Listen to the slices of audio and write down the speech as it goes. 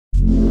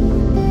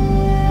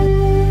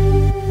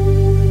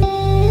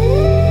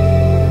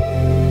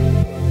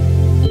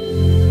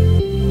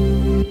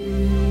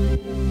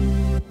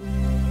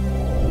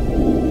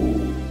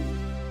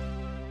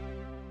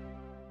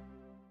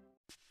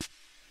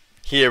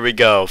Here we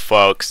go,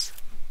 folks.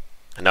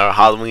 Another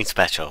Halloween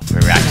special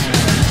reaction.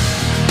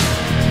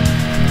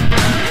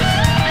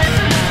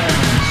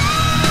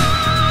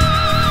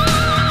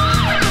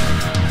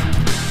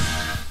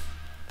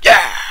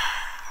 Yeah!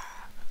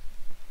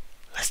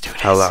 Let's do this.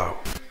 Hello,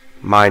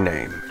 my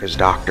name is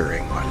Dr.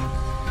 England.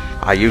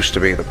 I used to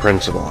be the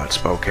principal at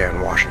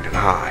Spokane, Washington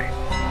High,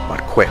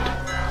 but quit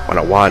when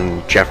a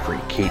one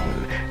Jeffrey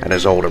Keaton and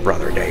his older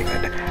brother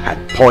David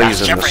had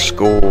poisoned the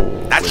school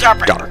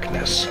with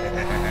darkness.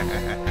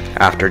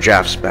 After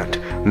Jeff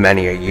spent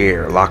many a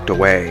year locked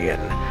away in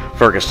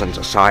Ferguson's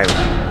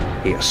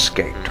asylum, he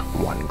escaped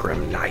one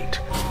grim night,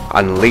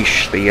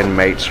 unleashed the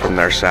inmates from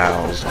their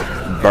cells,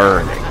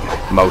 burning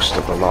most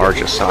of the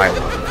large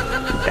asylum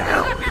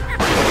down.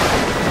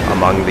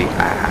 Among the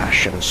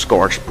ash and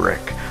scorched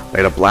brick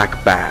laid a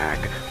black bag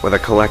with a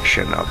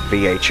collection of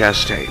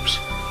VHS tapes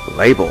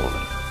labeled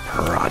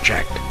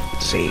Project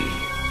Z,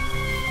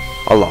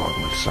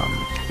 along with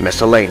some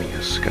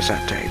miscellaneous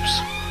cassette tapes.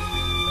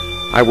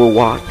 I will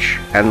watch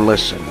and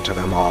listen to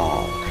them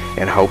all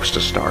in hopes to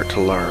start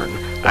to learn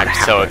what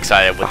I'm so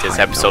excited what this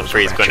episode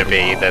 3 is going to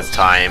be this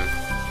time.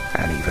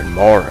 And even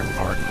more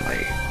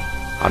importantly,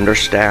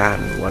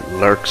 understand what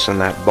lurks in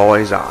that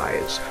boy's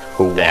eyes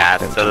who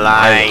walked into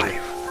my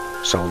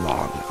life so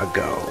long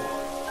ago.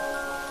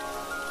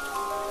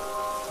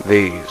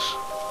 These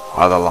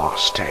are the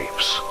lost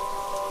tapes.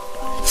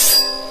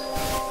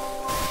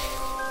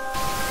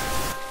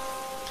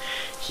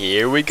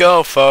 Here we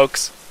go,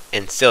 folks.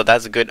 And still,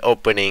 that's a good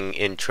opening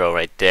intro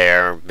right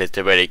there,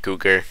 Mr. Freddy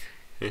Krueger.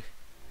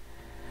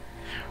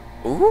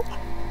 Ooh.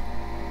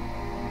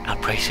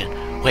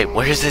 Operation. Wait,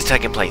 where is this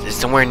taking place? Is it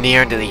somewhere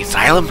near to the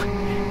asylum?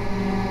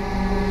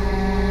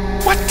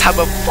 What type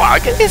of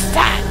fog is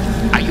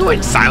that? Are you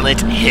in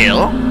Silent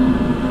Hill?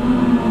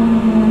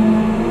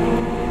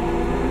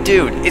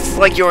 Dude, it's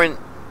like you're in...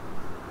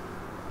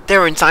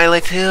 They're in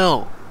Silent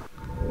Hill.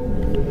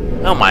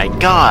 Oh my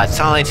god,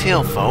 Silent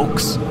Hill,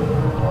 folks.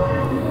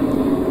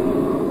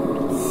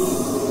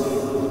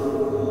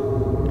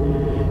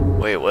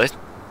 Wait, what?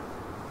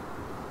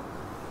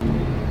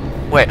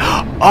 Wait,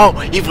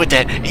 oh, Evil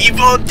Dead!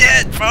 Evil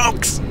Dead,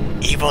 folks!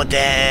 Evil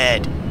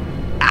Dead!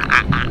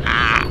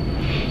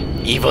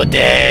 Evil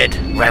Dead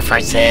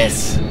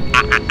references!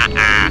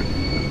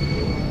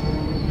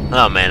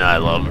 Oh man, I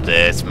love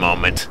this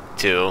moment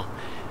too.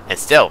 And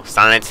still,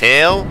 Silent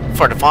Hill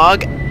for the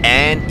fog,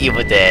 and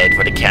Evil Dead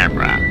for the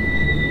camera.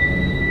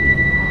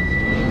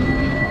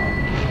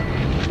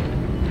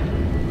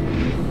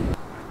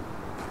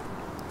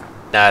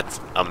 That's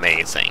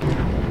amazing.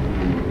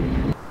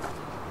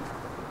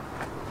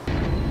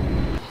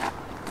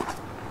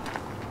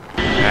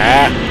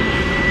 Ah.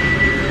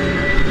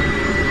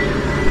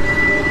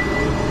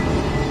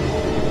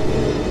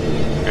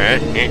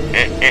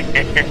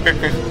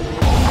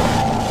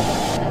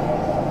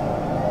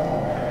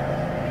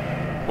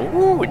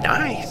 Ooh,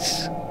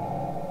 nice.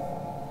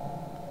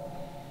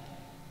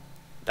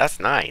 That's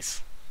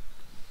nice.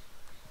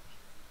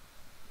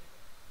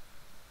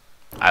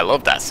 I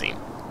love that scene.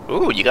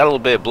 Ooh, you got a little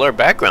bit of blur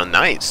background.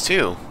 Nice,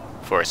 too.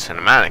 For a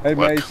cinematic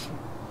look. Hey, Mace.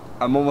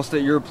 I'm almost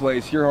at your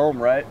place. You're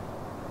home, right?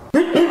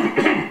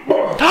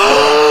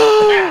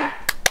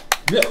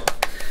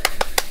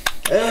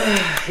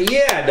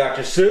 Yeah,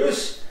 Dr.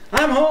 Seuss.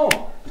 I'm home.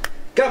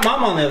 Got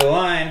Mom on the other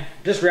line.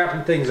 Just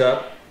wrapping things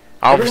up.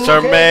 Officer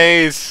okay?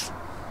 Mace.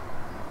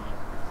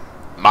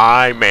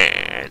 My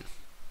man.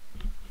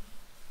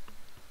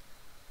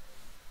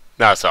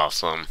 That's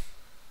awesome.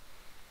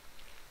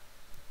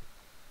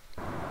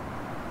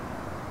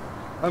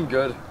 I'm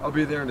good. I'll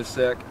be there in a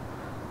sec.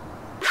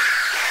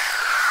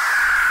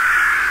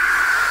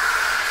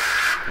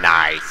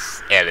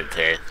 Nice.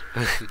 Edited.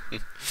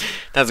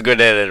 That's a good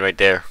edit right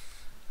there.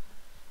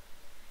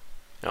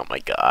 Oh my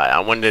god. I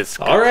want this.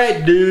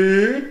 Alright,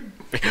 dude.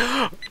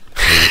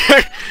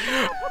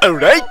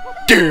 Alright,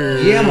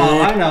 dude. Yeah,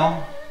 Mom, I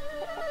know.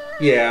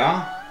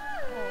 Yeah.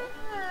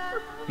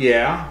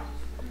 Yeah.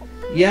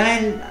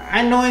 Yeah,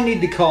 I know I need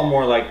to call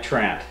more like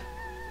Trent.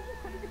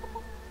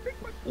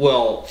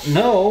 Well,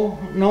 no,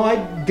 I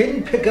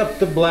didn't pick up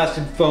the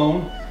blasted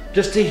phone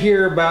just to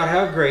hear about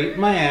how great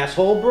my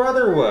asshole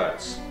brother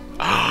was.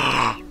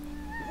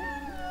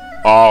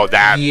 Oh,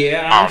 that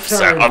officer,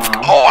 sorry, of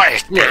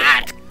course,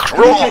 that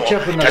cruel,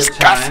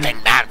 disgusting,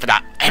 that for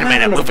that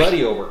animated movie.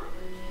 Buddy over.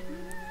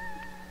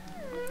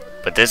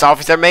 But this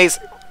Officer Mace,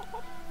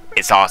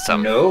 it's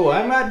awesome. No,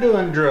 I'm not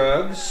doing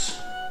drugs.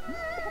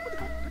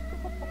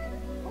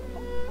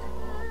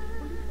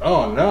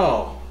 Oh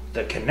no,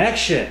 the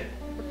connection.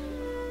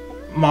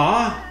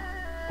 Ma,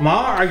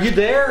 are you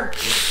there?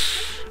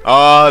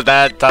 Oh,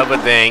 that type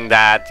of thing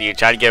that you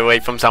try to get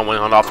away from someone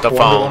on off the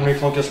phone.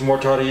 Focus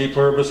mortari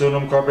pluribus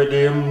unum carpe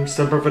diem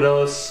semper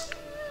fidelis.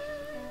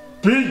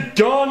 Be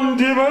gone,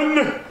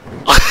 demon!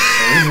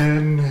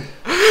 Amen.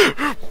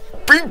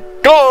 Be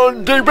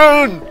gone,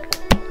 demon!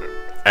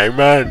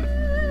 Amen.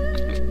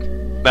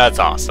 That's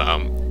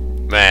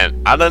awesome.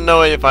 Man, I don't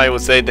know if I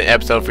would say the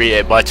episode 3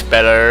 is much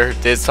better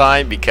this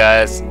time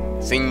because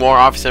seeing more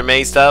Officer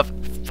May stuff,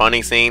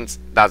 funny scenes,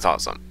 That's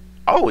awesome.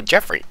 Oh,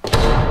 Jeffrey.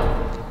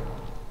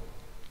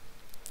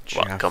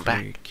 Welcome back.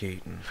 Jeffrey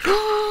Keaton.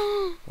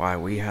 Why,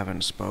 we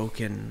haven't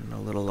spoken in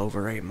a little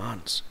over 8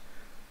 months.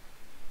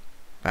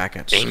 Back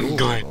at school,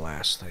 the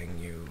last thing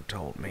you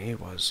told me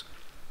was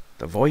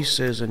the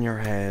voices in your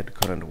head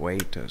couldn't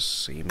wait to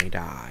see me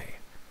die.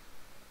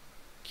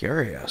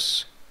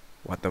 Curious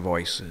what the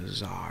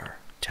voices are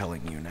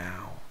telling you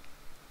now.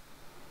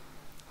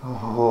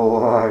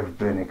 Oh, I've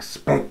been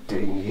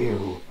expecting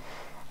you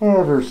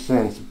ever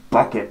since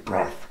Bucket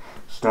Breath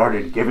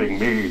started giving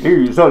me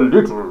these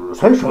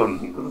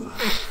alliterations.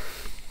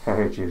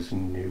 I just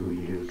knew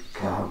you'd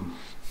come.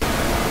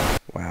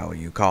 Well,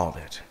 you called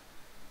it.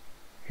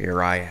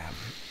 Here I am.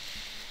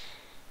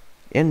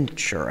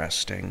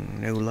 Interesting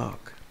new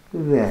look.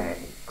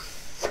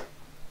 Thanks.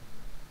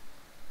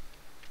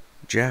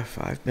 Jeff,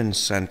 I've been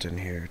sent in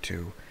here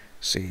to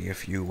see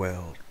if you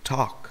will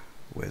talk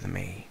with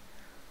me.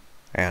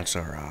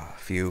 Answer a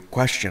few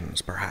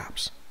questions,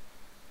 perhaps.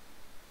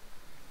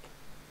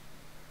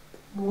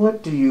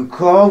 What do you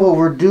call what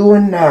we're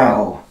doing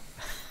now?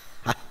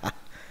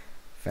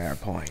 Fair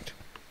point.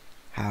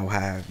 How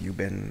have you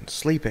been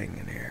sleeping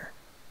in here?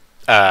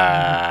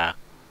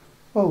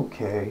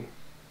 Okay.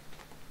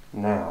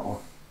 Now,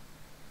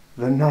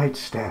 the night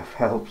staff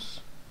helps.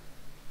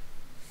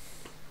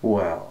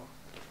 Well,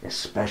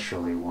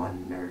 especially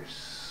one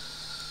nurse.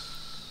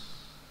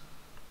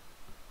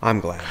 I'm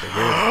glad to hear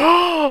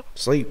that.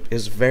 Sleep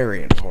is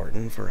very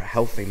important for a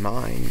healthy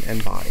mind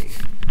and body.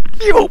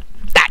 You,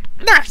 that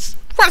nurse.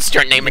 What's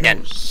your name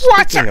again?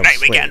 What's her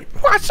name again?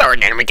 What's her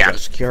name again?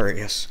 Just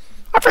curious.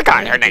 I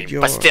forgot her name,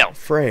 but still.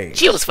 Phrase.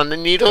 She was from the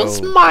Needle and Go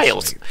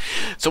Smiles. sleep.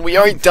 So we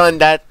already done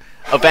that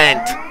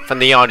event from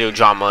the audio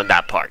drama in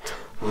that part.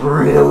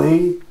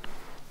 Really?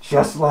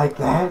 Just like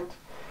that?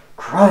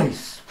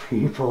 Christ,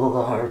 people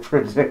are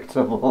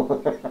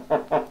predictable.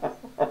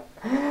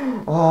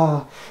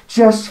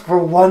 Just for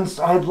once,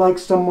 I'd like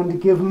someone to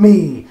give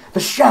me the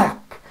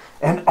shock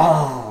and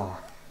awe.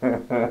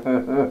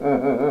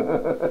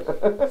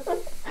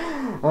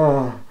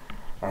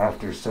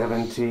 After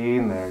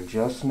 17, there are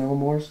just no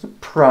more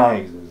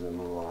surprises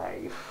in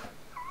life.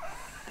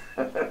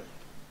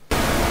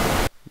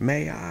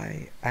 May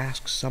I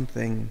ask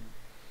something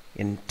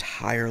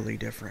entirely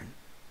different?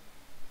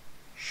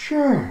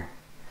 Sure.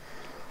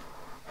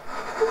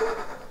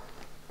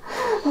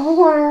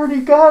 Oh, I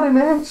already got an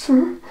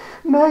answer.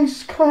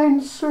 Nice,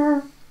 kind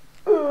sir.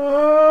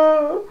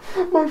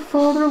 My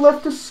father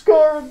left a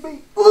scar on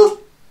me,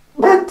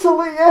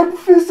 mentally and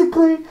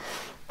physically.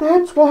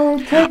 That's why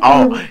I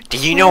take do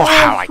you know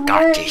how I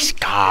got these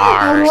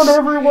scars?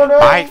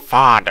 My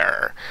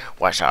father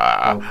was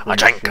a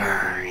drinker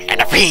and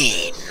a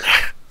fiend.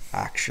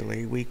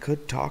 Actually, we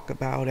could talk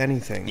about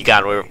anything. You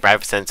got a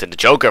reference to the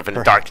Joker from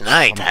the Dark Perhaps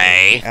Knight, something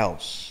hey?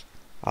 else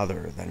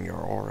other than your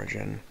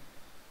origin.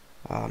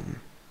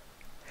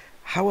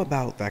 How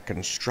about that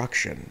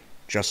construction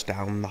just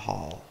down the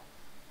hall?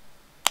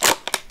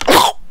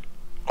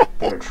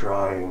 They're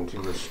trying to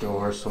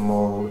restore some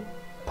old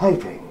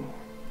piping.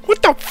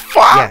 What the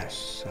fuck?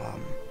 Yes,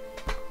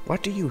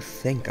 what do you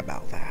think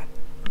about that?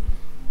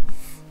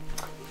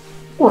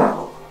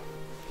 Well,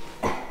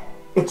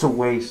 it's a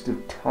waste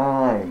of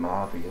time,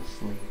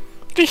 obviously.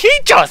 Did he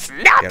just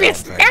snap You don't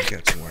his think neck?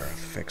 it's worth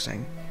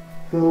fixing?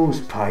 Those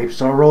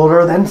pipes are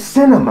older than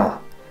cinema.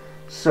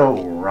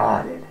 So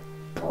rotted,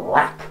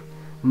 black,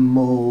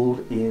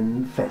 mold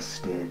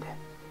infested.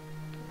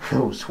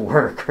 Those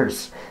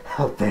workers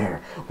out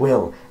there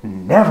will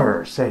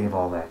never save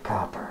all that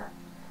copper.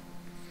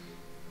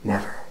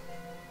 Never.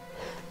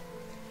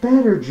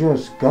 Better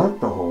just gut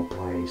the whole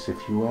place, if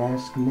you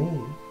ask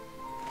me.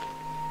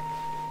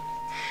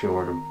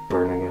 Short of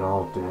burning it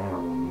all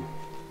down.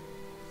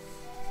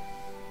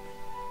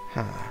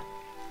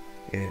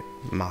 It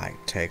might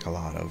take a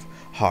lot of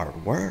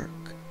hard work,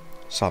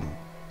 some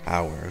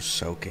hours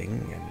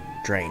soaking in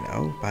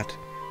Drano, but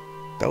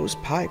those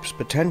pipes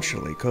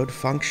potentially could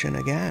function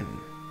again.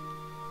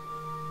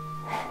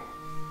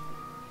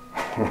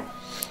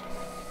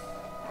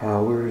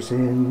 Hours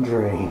in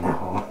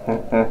Drano.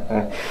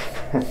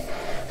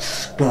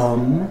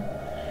 Scum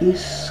is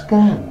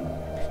scum.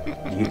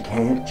 You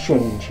can't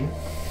change it.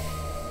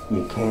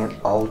 You can't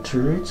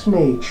alter its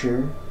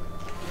nature.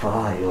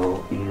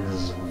 Vile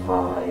is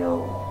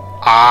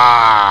vile.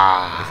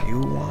 Ah. If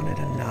you want it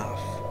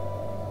enough,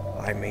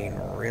 I mean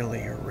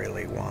really,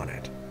 really want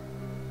it,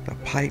 the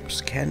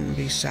pipes can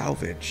be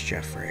salvaged,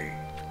 Jeffrey.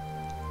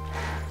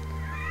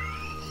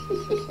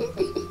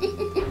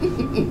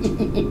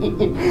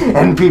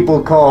 And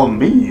people call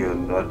me a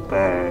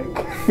nutbag.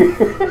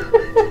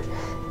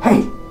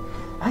 Hey,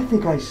 I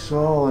think I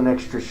saw an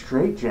extra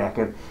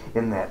straitjacket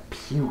in that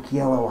puke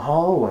yellow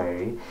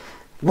hallway.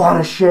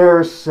 Want to share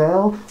a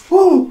cell?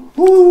 Ooh,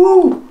 ooh,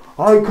 ooh.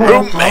 I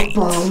got the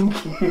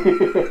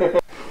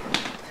bunk.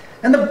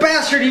 And the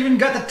bastard even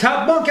got the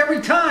top bunk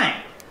every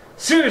time.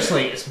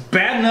 Seriously, it's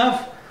bad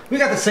enough we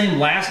got the same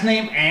last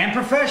name and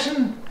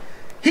profession.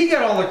 He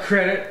got all the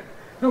credit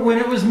when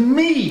it was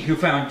me who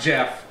found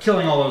Jeff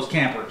killing all those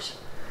campers.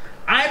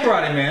 I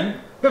brought him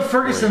in But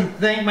Ferguson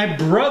thanked my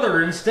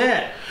brother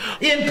instead.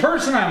 In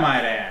person, I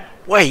might add.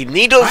 Wait,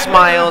 Needle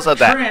smiles at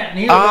that. Trent, and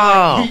he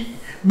was like,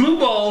 blue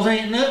balls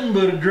ain't nothing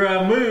but a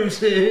dry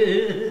moose.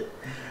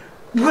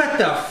 What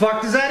the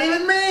fuck does that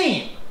even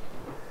mean?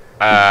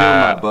 I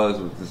killed my buzz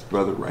with this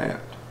brother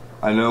raft.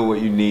 I know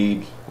what you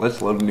need.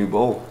 Let's load a new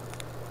bowl.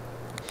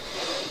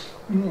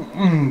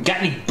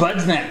 Got any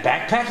buds in that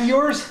backpack of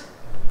yours?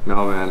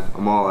 No, man.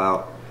 I'm all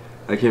out.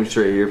 I came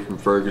straight here from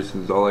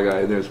Ferguson's. All I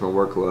got in there is my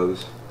work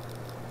clothes.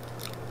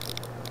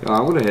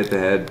 I'm gonna hit the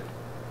head.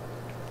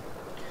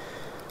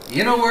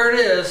 You know where it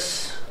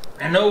is.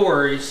 And no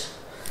worries.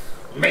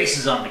 Mace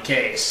is on the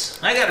case.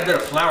 I got a bit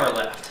of flour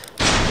left.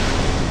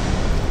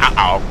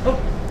 Uh-oh. Oh,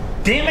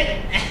 damn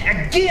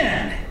it!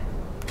 Again!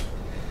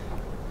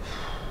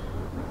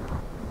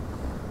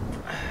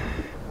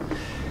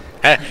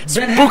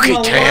 Spooky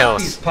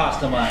tales.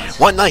 Pasta muns.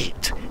 One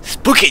night,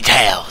 spooky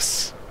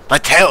tales.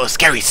 Let's tell a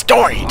scary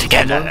story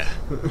together.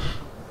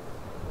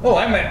 Oh,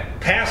 I meant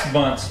past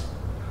months.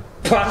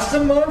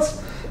 Pasta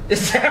months?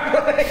 Is that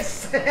what I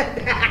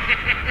said?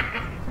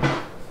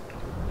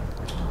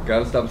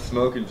 Gotta stop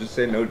smoking. Just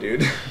say no,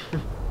 dude.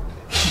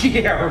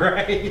 Yeah,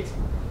 right.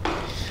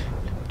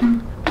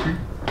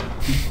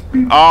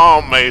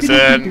 Oh,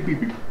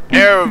 Mason.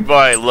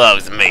 Everybody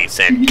loves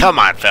Mason. Come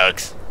on,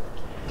 folks.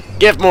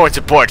 Give more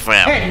support for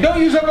him. Hey,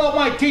 don't use up all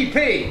my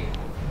TP.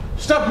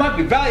 Stuff might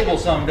be valuable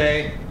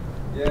someday.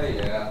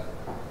 Yeah.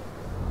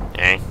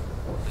 Eh?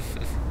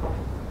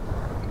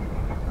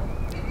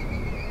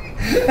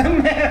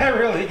 Man, I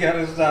really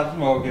gotta stop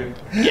smoking.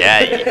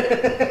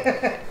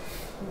 Yeah.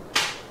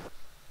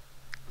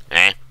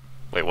 Eh?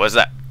 Wait, what's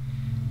that?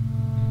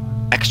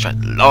 Extra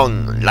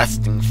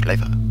long-lasting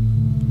flavor.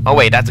 Oh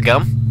wait, that's a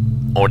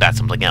gum? Or that's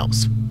something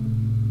else?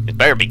 It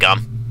better be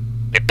gum.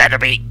 It better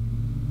be.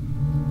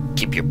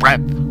 Keep your breath.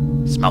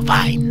 Smell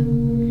fine.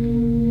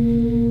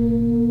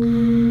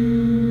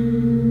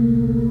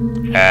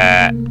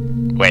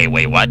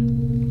 Wait, what?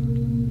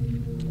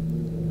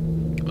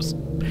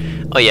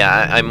 Oh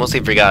yeah, I mostly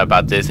forgot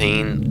about this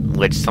scene,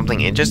 which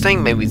something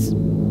interesting, maybe,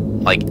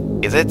 like,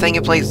 is it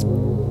taking place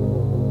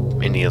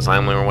in the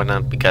asylum or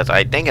whatnot? Because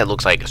I think it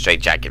looks like a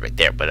straight jacket right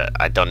there, but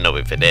I don't know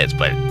if it is,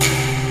 but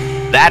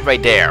that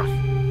right there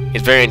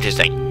is very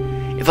interesting.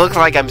 It looks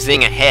like I'm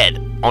seeing a head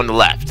on the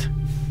left.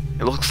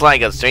 It looks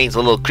like a strange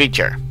little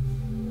creature.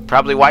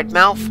 Probably white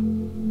mouth?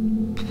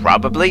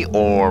 Probably,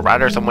 or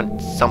rather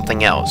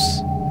something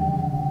else.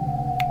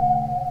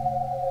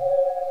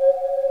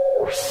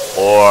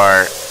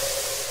 Or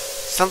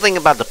something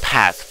about the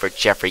past for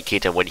Jeffrey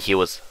Keaton when he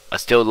was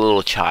still a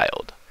little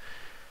child.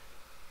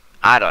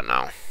 I don't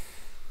know.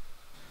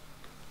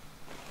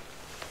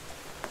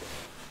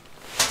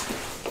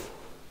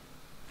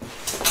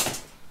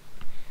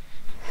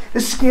 The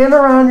skin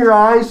around your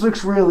eyes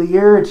looks really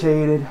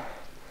irritated.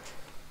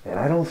 And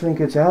I don't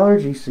think it's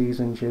allergy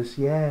season just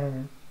yet.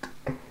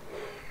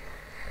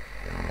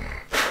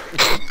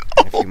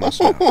 If you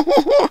must know.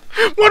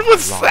 What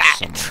was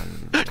that?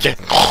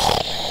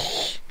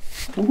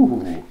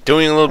 Ooh,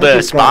 Doing a little bit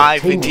of spy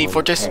PT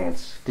Fortress?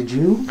 Did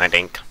you? I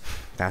think.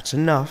 That's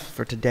enough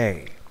for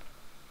today.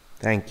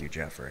 Thank you,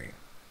 Jeffrey.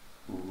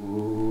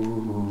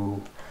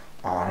 Ooh,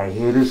 I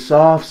hit a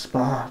soft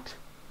spot.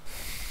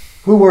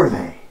 Who were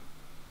they?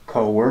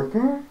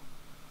 Co-worker?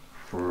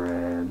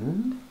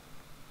 Friend?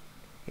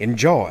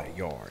 Enjoy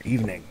your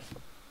evening.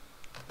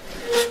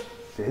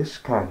 This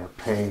kind of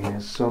pain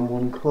is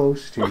someone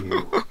close to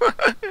you.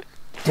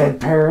 Dead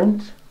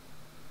parent?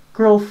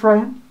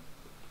 Girlfriend?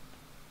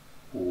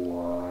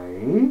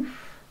 Wife?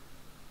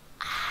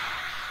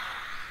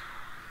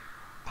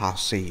 I'll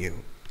see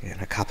you in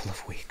a couple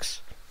of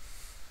weeks.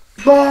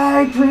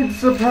 Bye,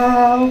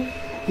 Principal.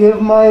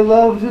 Give my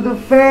love to the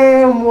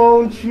fam,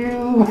 won't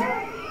you?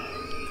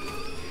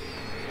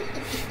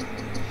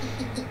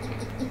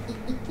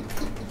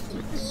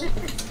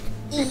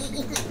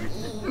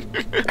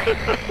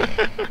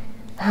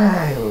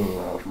 I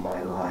love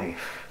my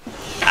life.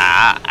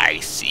 Ah, I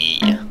see.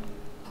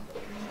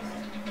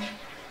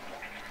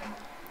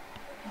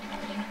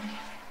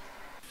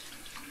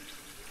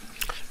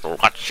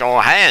 Watch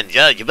your hand.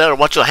 Yeah, you better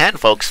watch your hand,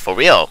 folks, for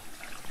real.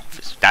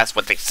 That's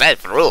what they said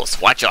for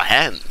rules. Watch your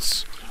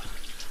hands.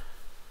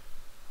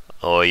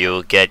 Or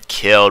you'll get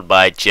killed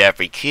by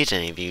Jeffrey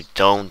Keaton if you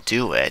don't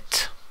do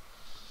it.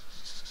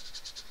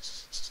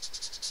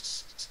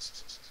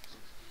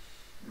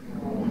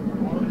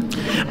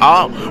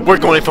 Oh, we're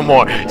going for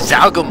more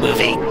Zalgo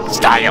movie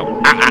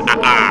style.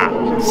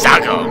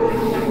 Zalgo.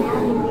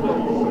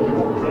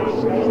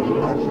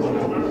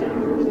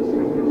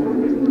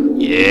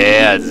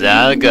 Yeah,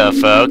 Zalgo,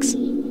 folks.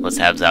 Let's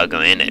have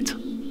Zalgo in it.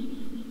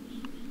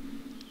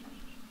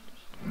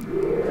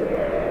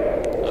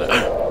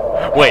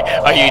 Wait,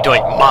 are you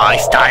doing my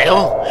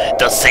style?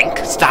 The Sync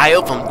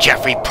style from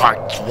Jeffrey Part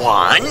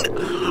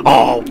 1?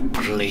 Oh,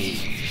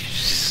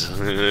 please.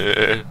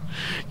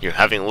 You're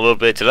having a little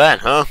bit to that,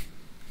 huh?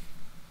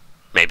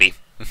 Maybe.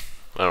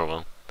 I don't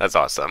know. That's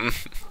awesome.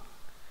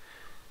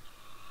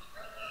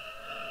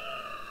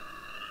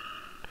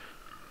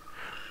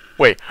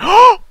 Wait.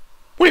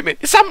 Wait a minute,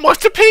 is that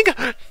Monster Pig?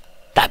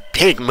 That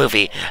pig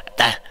movie,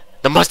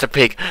 the Monster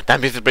Pig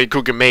that Mr.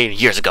 Krueger made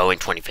years ago in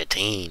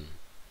 2015.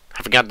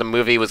 I forgot the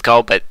movie was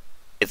called, but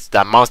it's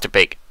the Monster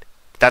Pig.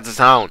 That's the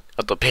sound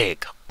of the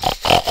pig.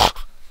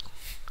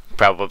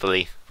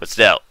 Probably, but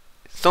still,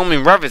 so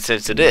many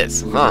references to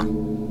this, huh?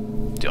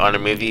 To other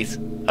movies,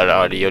 other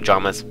audio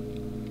dramas.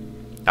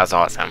 That's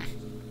awesome.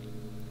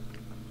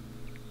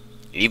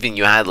 Even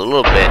you had a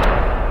little bit.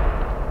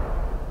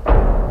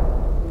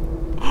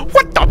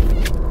 What the?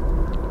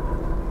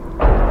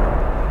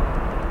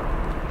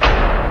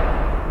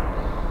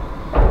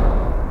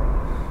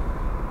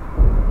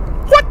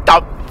 What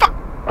the fuck?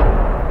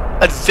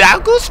 A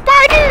Zago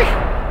spider?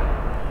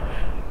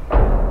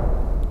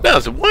 That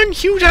was one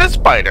huge ass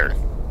spider.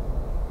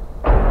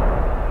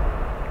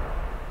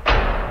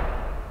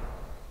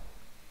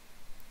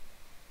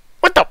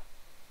 What the?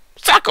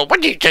 Zago,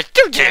 what did you just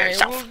do to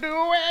yourself? I will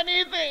do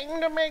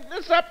anything to make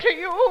this up to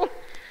you.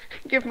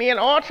 Give me an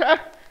order,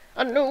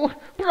 a new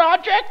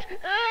project,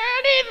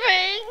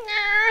 anything.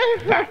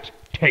 That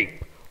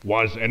tape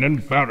was an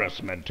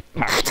embarrassment,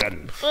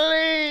 Paxton.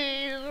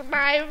 Please,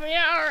 my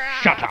Vera.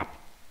 Shut up.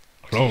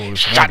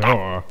 Close the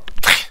door.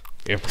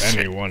 If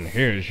anyone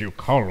hears you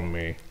call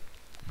me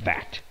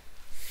that,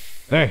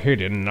 the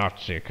hidden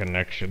Nazi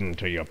connection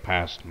to your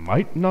past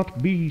might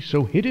not be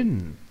so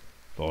hidden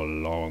for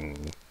long.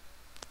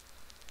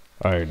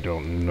 I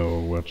don't know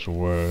what's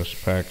worse,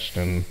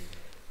 Paxton.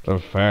 The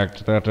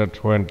fact that a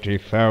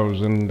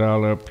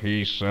 $20,000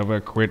 piece of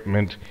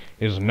equipment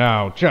is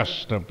now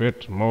just a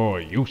bit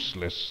more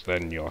useless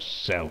than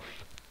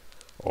yourself.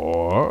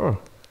 Or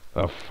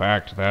the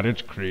fact that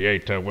its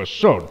creator was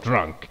so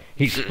drunk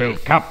he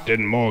spilled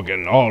Captain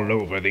Morgan all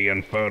over the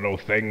infernal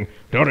thing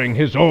during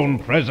his own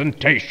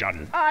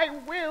presentation. I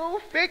will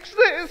fix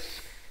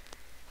this.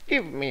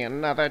 Give me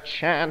another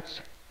chance.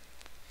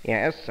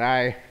 Yes,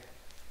 I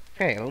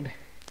failed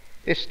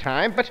this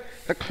time, but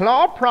the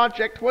Claw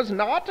project was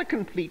not a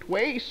complete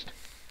waste.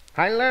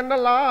 I learned a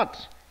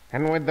lot,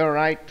 and with the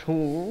right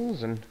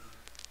tools and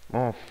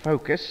more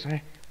focus,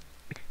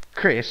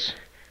 Chris,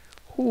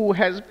 who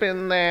has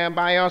been there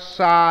by your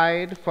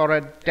side for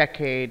a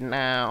decade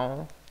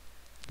now?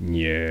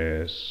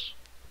 Yes,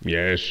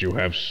 you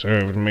have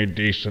served me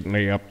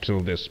decently up till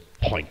this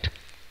point.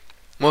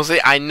 Well, see,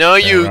 I know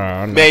you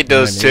made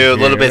those two a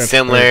little bit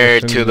similar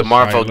to the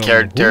Marvel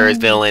characters,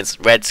 villains,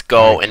 Red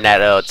Skull, and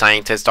that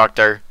scientist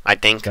doctor, I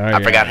think.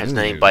 I forgot his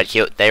name, but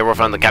they were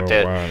from the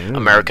Captain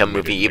America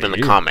movie, even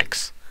the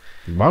comics.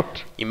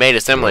 But you made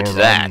it similar to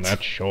that. On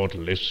that short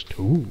list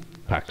too,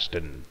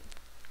 Paxton.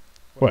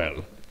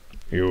 Well,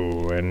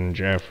 you and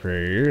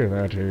Jeffrey,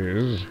 that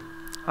is.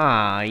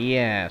 Ah,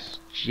 yes,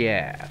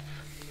 Jeff.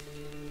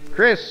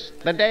 Chris,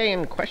 the day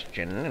in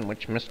question in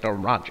which Mr.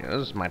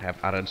 Rogers might have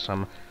uttered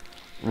some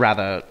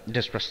rather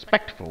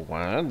disrespectful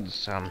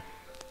words,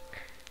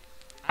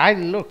 I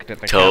looked at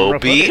the camera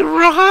footage. Toby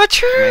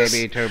Rogers?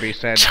 Maybe Toby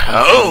said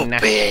something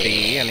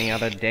nasty any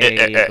other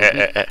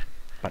day,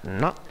 but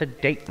not the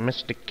date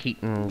Mr.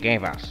 Keaton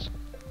gave us.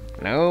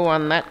 No,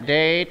 on that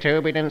day,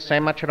 Toby didn't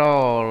say much at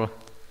all,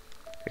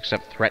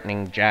 except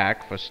threatening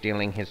Jack for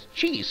stealing his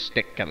cheese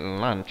stick at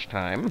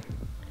lunchtime.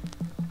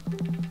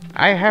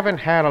 I haven't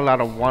had a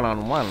lot of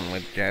one-on-one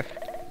with Jeff,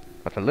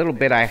 but the little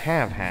bit I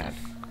have had,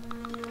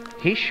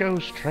 he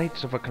shows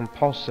traits of a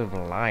compulsive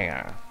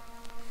liar.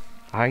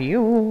 Are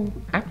you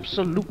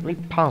absolutely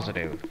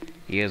positive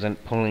he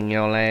isn't pulling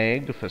your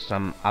leg for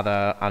some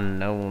other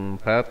unknown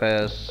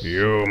purpose?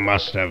 You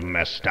must have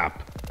messed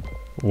up.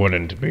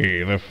 Wouldn't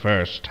be the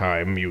first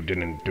time you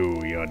didn't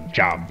do your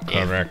job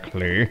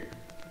correctly.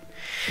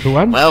 To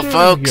answer well,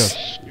 folks,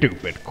 your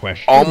stupid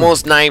question,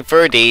 almost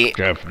 9:30.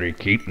 Jeffrey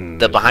Keaton,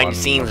 the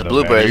behind-the-scenes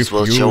bloopers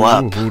will show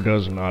up, who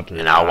does not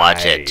and I'll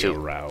watch it too.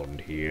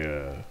 Around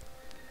here.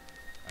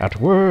 At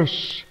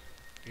worst,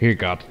 he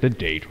got the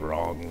date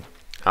wrong.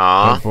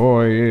 Aww. The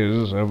boy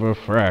is of a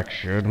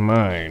fractured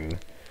mind,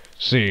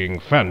 seeing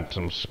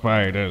phantom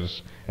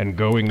spiders and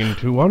going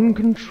into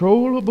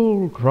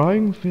uncontrollable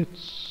crying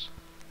fits.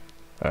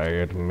 I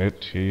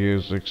admit he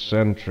is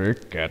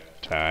eccentric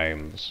at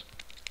times,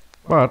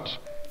 but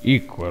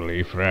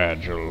equally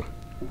fragile.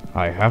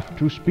 I have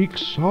to speak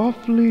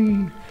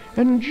softly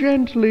and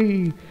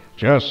gently,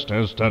 just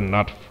as to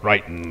not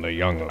frighten the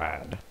young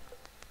lad.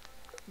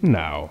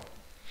 Now,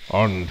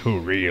 on to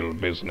real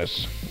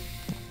business.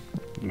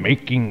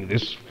 Making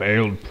this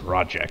failed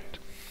project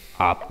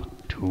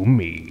up to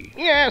me.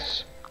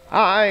 Yes,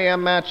 I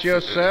am at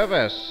your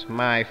service,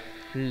 my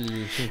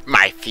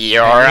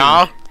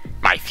Fiora?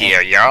 My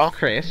Fiora?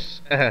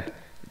 Chris,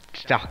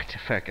 Dr.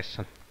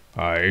 Ferguson.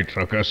 I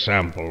took a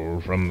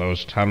sample from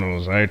those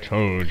tunnels I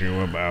told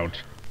you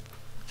about.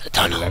 The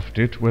tunnel. I left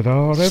it with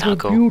our ever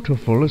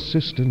beautiful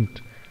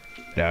assistant,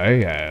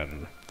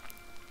 Diane.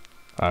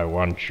 I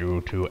want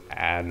you to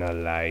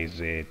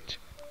analyze it.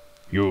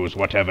 Use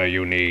whatever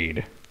you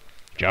need.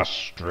 Just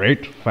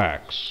straight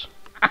facts.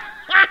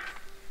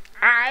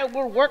 I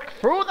will work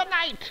through the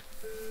night.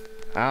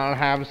 I'll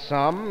have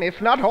some,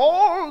 if not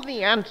all,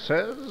 the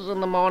answers in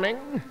the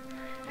morning.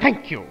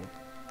 Thank you,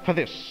 for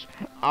this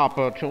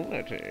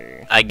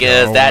opportunity. I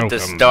guess You're that's the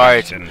welcome,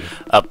 start Vixen.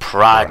 of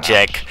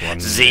Project Perhaps one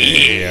Z.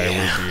 day I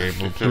will be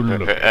able to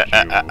look at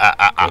you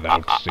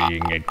without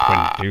seeing a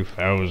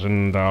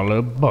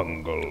 $20,000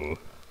 bungle.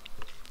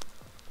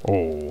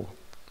 Oh,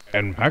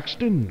 and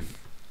Paxton,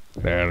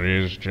 there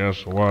is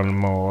just one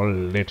more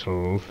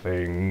little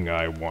thing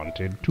I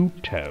wanted to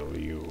tell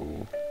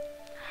you.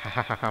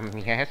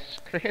 Yes,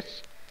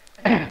 Chris?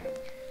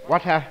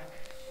 What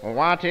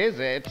is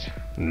it?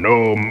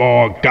 No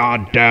more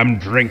goddamn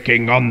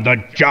drinking on the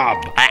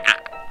job!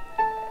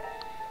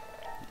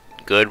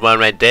 Good one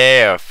right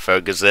there,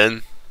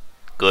 Ferguson.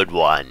 Good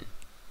one.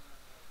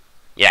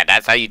 Yeah,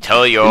 that's how you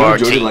tell You know your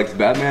Jody team. likes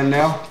Batman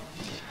now?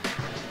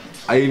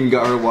 I even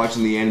got her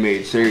watching the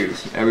animated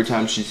series. Every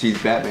time she sees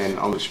Batman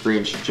on the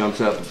screen, she jumps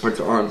up and puts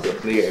her arms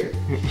up in the air.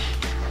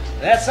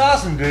 That's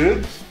awesome,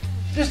 dude.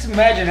 Just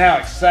imagine how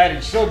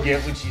excited she'll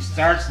get when she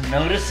starts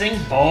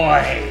noticing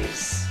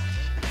boys.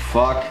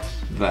 Fuck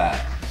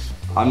that.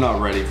 I'm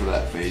not ready for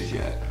that phase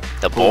yet.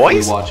 The Hopefully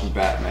boys? watching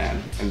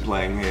Batman and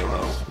playing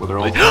Halo with her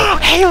old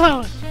friends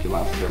Halo! can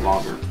last a bit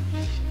longer.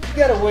 You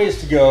got a ways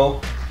to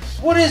go.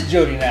 What is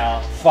Jody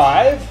now?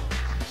 5?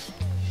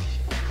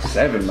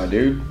 7, my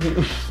dude.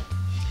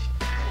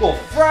 Well,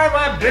 fry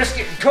my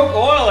biscuit in cocoa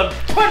oil and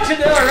punch it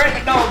down right in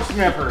the dog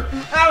sniffer.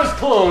 I was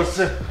close.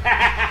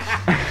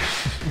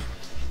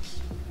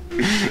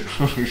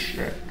 Oh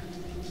shit.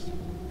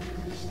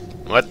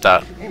 What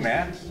the? Hey,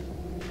 man.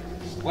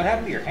 What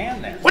happened to your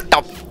hand there? What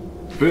the?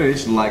 Been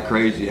itching like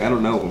crazy. I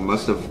don't know.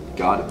 Must have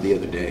got it the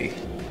other day.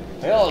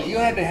 Well, you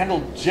had to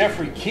handle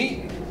Jeffrey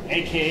Keaton,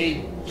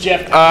 a.k.a.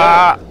 Jeff the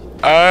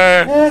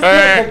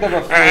picked up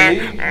a flea,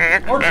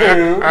 or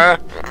 2,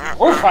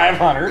 or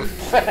 500.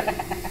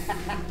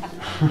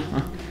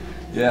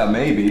 Yeah,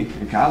 maybe.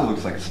 It kind of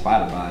looks like a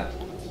spider bite.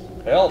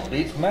 Hell,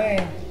 beats me.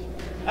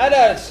 I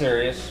doubt it's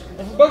serious.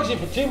 If it bugs you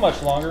for too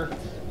much longer,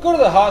 go to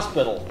the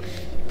hospital.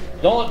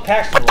 Don't let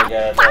Paxton look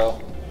at it,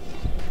 though.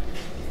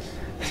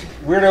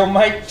 Weirdo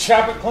might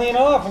chop it clean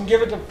off and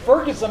give it to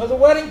Ferguson as a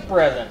wedding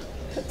present.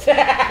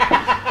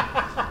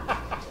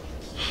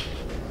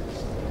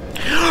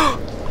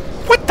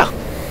 What the?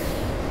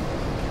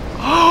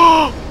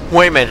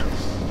 Wait a minute.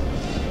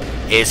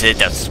 Is it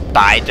the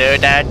spider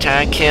that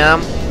attacked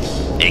him?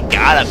 It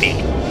gotta be.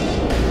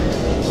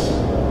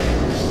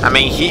 I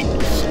mean, he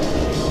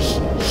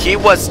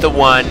was the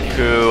one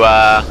who,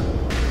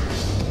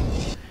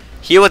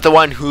 he was the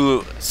one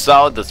who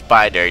saw the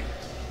spider,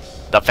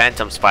 the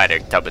phantom spider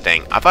type of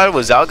thing. I thought it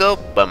was Zelgo,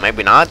 but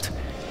maybe not.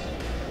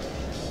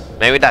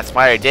 Maybe that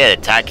spider did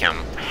attack him,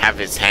 have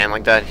his hand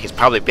like that. He's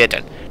probably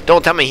bitten.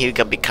 Don't tell me he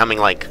could be becoming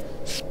like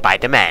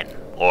Spider-Man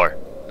or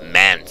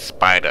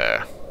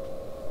Man-Spider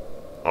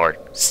or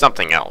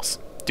something else.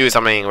 Do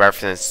something in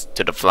reference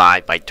to the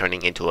fly by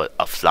turning into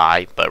a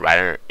fly, but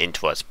rather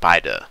into a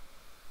spider.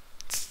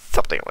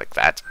 Something like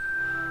that.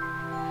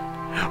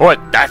 Or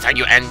that's how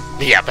you end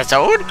the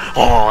episode?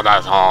 Oh,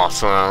 that's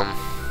awesome.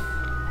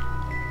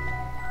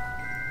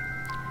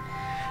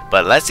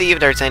 But let's see if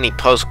there's any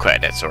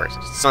post-credits or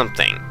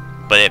something.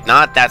 But if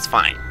not, that's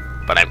fine.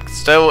 But I'm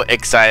so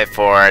excited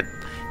for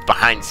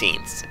behind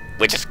scenes,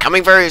 which is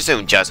coming very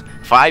soon. Just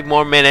 5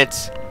 more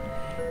minutes,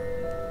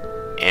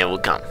 and it will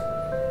come.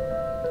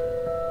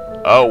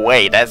 Oh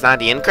wait, that's not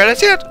the end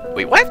credits yet?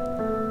 Wait, what?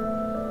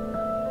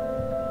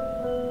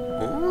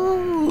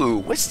 Ooh,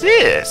 what's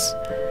this?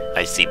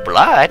 I see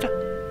blood.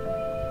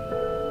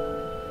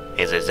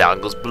 Is it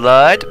Zelgo's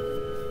blood?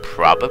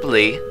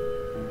 Probably.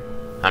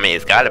 I mean,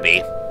 it's gotta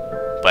be.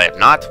 But if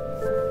not,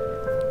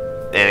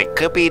 then it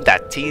could be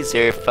that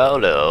teaser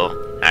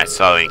photo I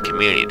saw in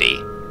Community.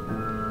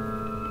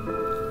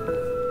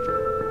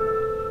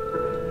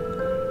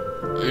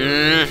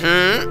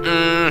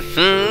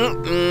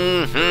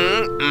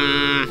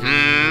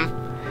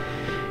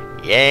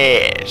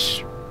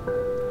 Yes.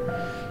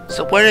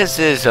 So what is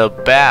this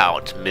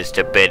about,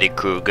 Mr. Betty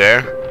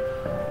Krueger?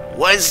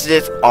 What is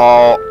this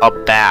all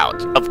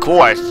about? Of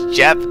course,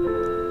 Jeff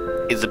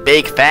is a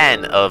big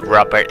fan of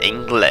Robert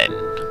Englund.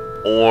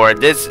 Or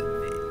this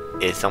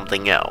is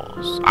something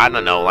else. I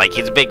don't know, like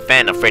he's a big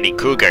fan of Freddy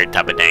Krueger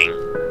type of thing.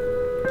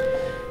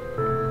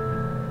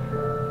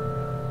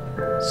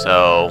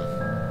 So,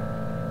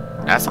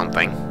 that's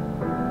something.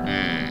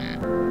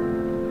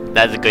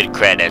 That's a good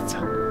credit.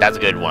 That's a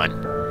good one.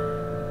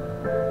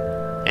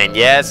 And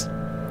yes,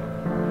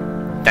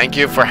 thank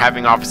you for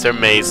having Officer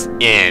Mace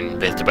in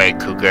Mr. Freddy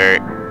Krueger,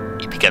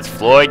 because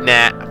Floyd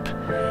Knapp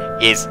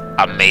is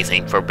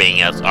amazing for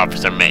being as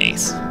Officer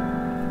Mace.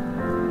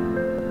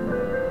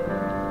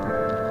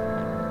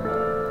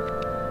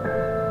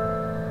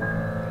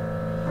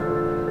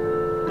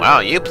 Wow,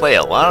 you play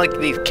a lot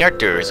of these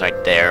characters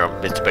right there,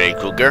 Mr. Freddy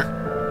Krueger.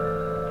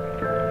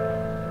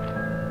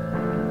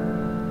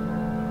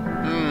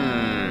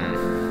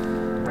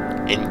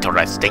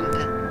 Interesting.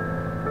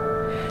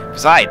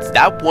 Besides,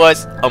 that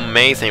was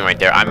amazing right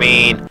there. I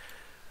mean,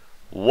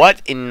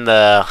 what in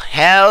the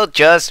hell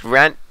just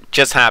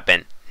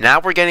happened? Now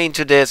we're getting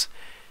to this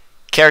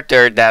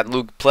character that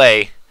Luke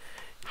play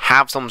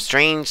have some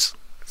strange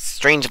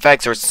strange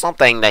effects or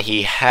something that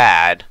he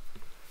had,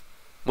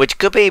 which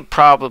could be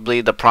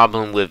probably the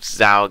problem with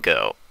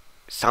Zalgo.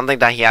 Something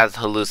that he has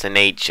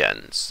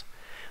hallucinations.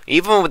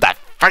 Even with that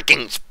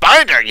freaking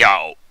spider,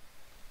 yo!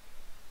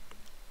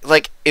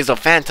 Like, it's a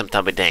phantom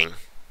type of thing.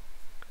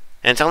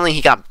 And it's only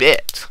he got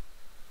bit.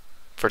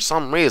 For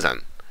some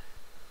reason.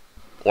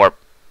 Or,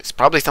 it's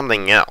probably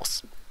something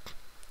else.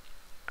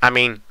 I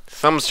mean,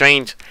 some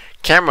strange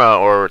camera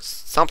or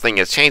something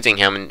is changing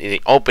him in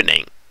the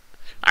opening.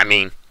 I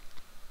mean,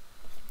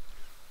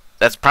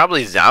 that's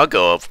probably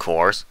Zalgo, of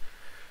course.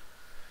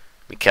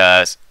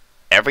 Because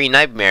every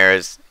nightmare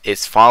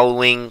is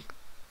following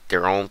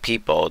their own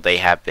people they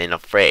have been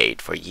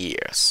afraid for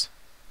years.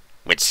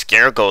 Which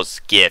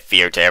scarecrows give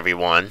fear to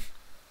everyone.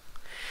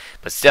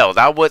 But still,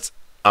 that was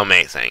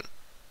amazing.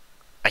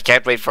 I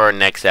can't wait for our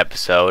next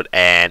episode,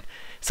 and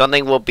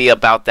something will be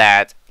about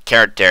that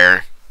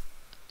character.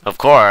 Of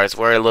course,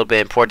 we're a little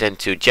bit important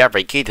to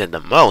Jeffrey Keaton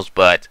the most,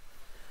 but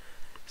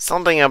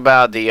something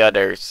about the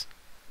others.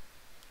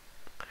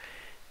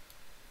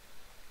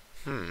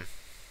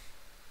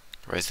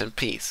 Rest in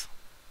peace.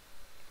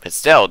 But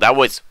still, that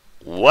was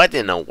what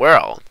in the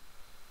world?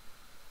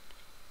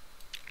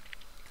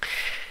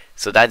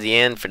 So that's the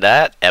end for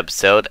that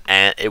episode,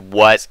 and it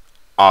was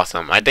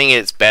awesome. I think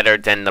it's better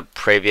than the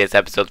previous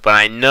episodes, but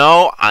I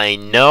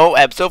know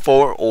episode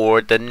 4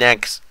 or the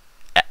next,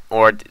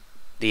 or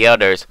the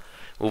others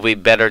will be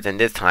better than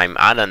this time.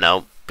 I don't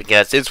know,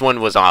 because this one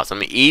was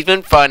awesome.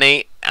 Even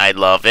funny, I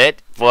love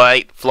it.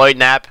 Floyd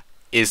Knapp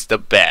is the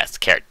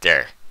best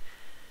character.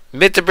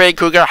 Mr. Freddy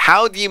Krueger,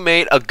 how do you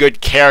make a good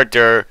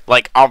character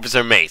like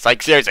Officer Mace?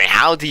 Like, seriously,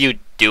 how do you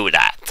do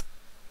that?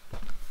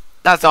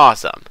 That's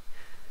awesome.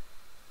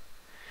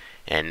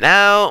 And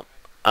now,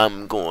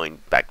 I'm going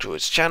back to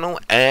his channel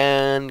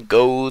and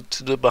go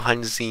to the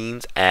behind the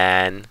scenes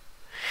and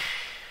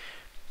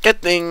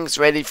get things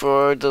ready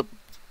for the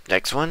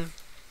next one.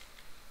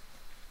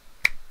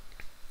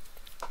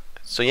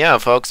 So yeah,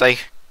 folks,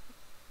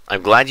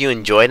 I'm glad you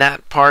enjoyed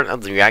that part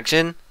of the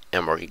reaction,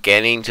 and we're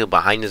getting to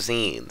behind the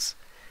scenes.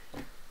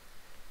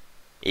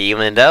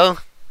 Even though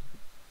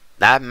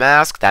that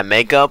mask, that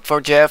makeup for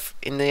Jeff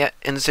in the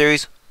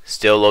series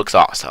still looks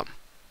awesome.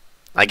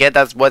 I guess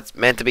that's what's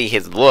meant to be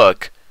his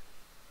look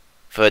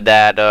for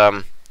that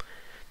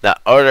the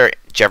other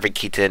Jeffrey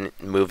Keaton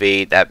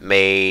movie that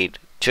made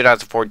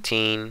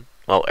 2014,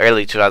 well,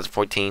 early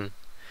 2014.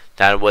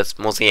 That was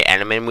mostly an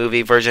anime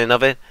movie version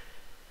of it.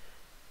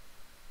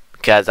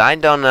 Because I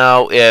don't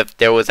know if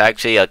there was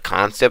actually a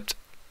concept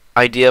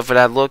idea for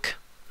that look,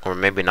 or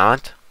maybe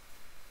not.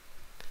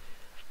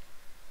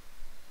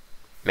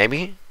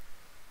 Maybe?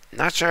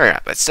 Not sure,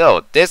 but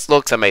still, this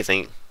looks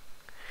amazing.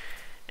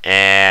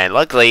 And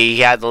luckily, he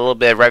has a little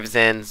bit of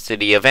reference to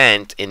the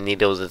event in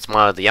Needles and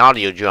Smiles, the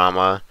audio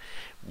drama,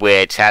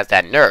 which has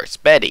that nurse,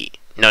 Betty.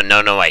 No,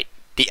 wait.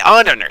 The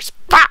other nurse.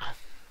 Bah!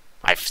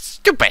 I'm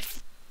stupid.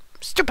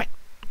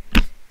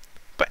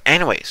 But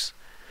anyways,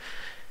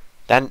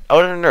 that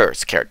other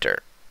nurse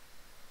character,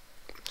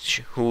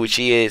 who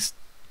she is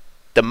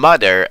the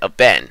mother of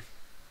Ben,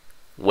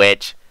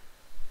 which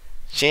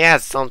she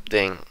has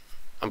something,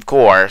 of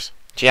course.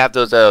 She has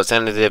those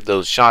sensitive,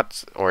 those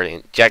shots or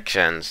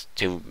injections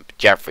to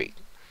Jeffrey.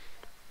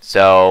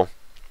 So,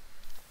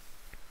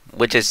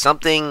 which is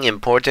something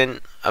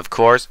important, of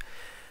course.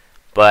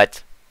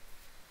 But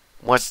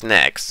what's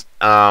next?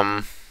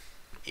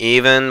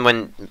 Even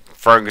when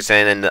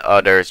Ferguson and the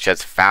others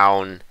just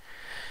found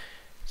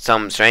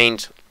some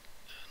strange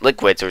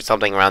liquids or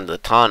something around the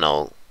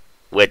tunnel,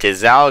 which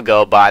is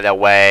Zalgo, by the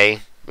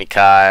way,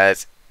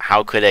 because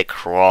how could it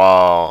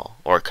crawl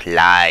or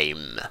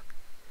climb?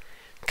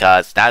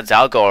 Because that's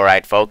Zalgo,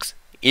 alright, folks.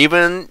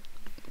 Even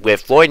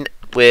with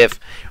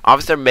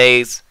Officer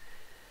Mace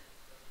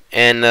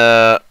and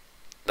the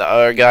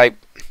other guy,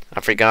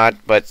 I forgot,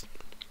 but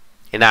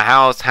in the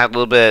house had a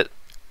little bit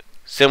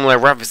similar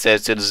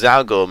references to the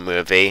Zalgo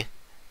movie. A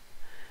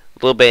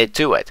little bit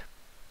to it.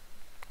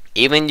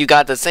 Even you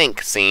got the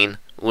sink scene,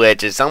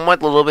 which is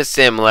somewhat a little bit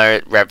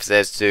similar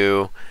references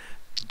to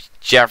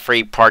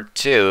Jeffrey Part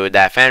 2,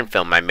 that fan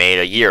film I made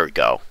a year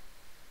ago.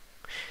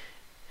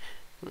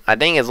 I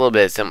think it's a little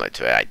bit similar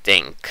to it, I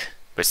think.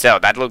 But still,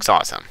 that looks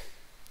awesome.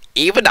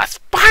 Even a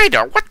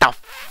spider! What the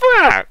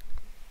fuck?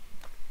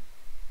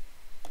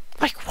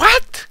 Like,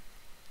 what?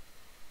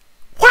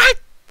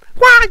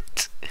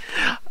 What?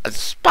 A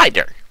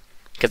spider.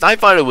 Because I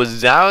thought it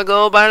was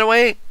Zalgo, by the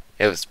way.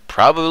 It was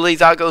probably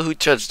Zalgo who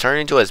just turned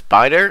into a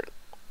spider.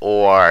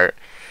 Or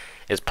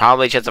it's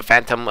probably just a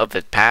phantom of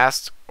his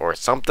past or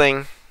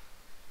something.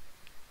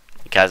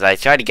 Because I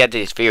tried to get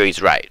these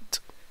theories right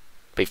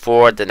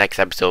before the next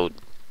episode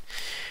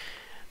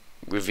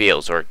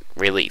reveals or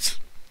release.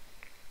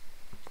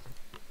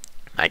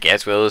 I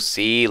guess we'll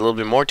see a little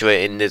bit more to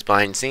it in this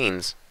behind the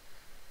scenes.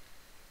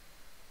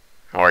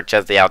 Or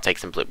just the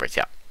outtakes and bloopers,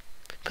 yeah.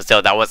 But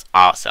still, that was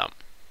awesome.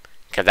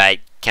 Because I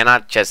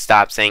cannot just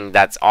stop saying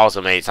that's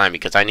awesome anytime,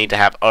 because I need to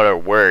have other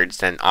words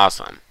than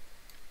awesome.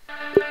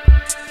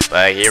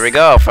 But here we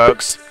go,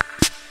 folks.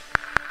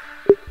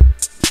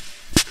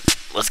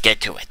 let's get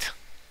to it.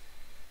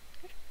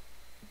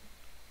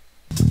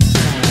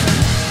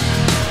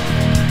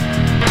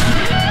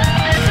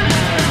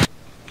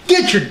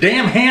 Get your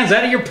damn hands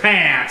out of your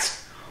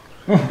pants!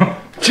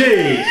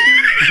 Jeez!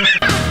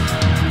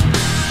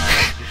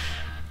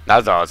 That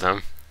was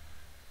awesome.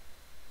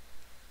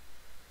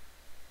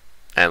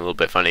 And a little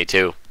bit funny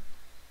too.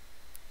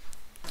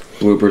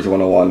 Bloopers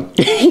 101.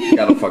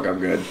 Gotta fuck up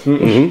good.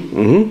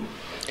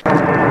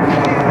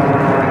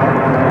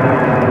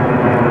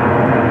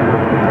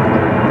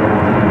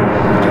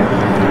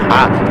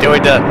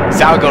 Doing the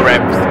Zalgo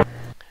reps.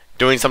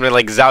 Doing something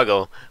like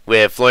Zalgo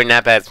with Floyd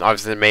Knapp as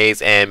Officer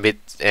Maze and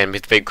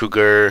Mr.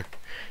 Krueger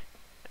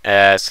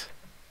as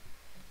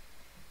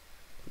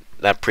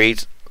that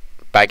priest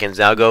back in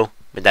Zalgo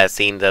with that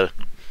scene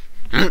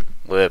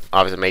with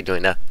Officer Maze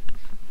doing that.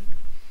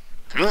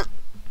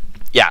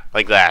 Yeah,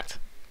 like that.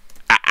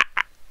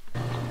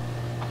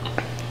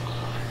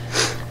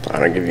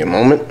 I'll give you a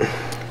moment.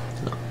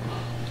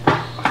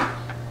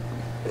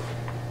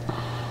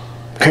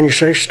 Can you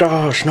say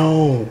Stas?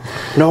 No.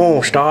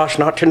 No, Stas,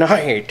 not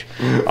tonight.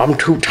 I'm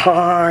too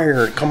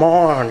tired. Come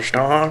on,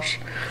 Stas.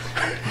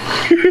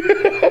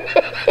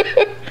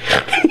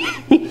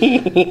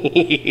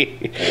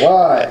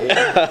 Why?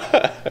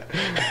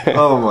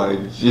 Oh my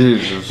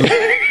Jesus.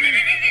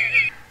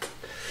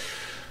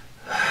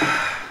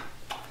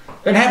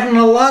 Been happening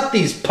a lot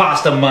these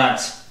pasta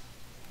months.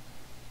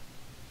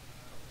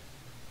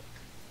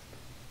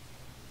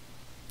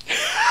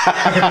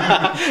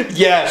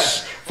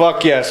 Yes.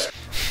 Fuck yes.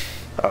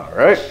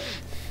 Alright.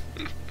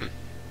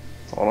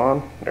 Hold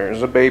on.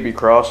 There's a baby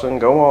crossing.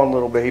 Go on,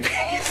 little baby.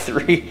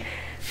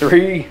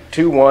 3,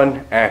 2,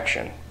 1,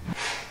 action.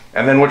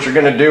 And then what you're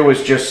going to do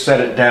is just set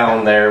it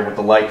down there with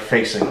the light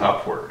facing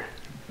upward.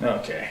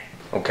 Okay.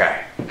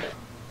 Okay.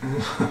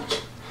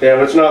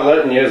 Yeah, it's not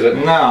letting you, is it?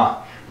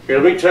 No. Here,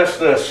 let me test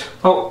this.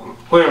 Oh,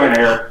 wait a minute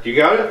here. You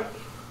got it?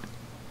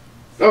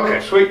 Okay,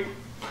 sweet.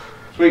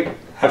 Sweet.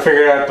 I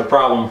figured out the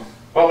problem.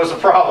 What was the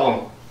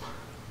problem?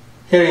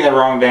 Hitting the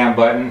wrong damn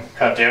button.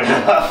 God damn it.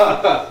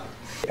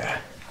 Yeah.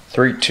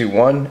 3, 2,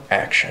 1,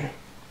 action.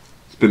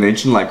 It's been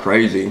itching like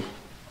crazy.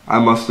 I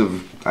must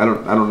have, I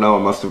don't know, I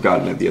must have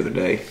gotten it the other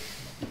day.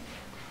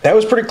 That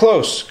was pretty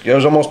close. It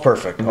was almost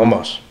perfect.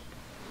 Almost.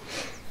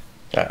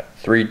 Alright,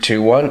 3,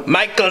 2, 1.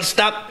 Michael,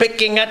 stop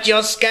picking at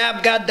your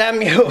scab,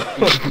 goddamn you.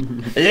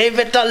 Leave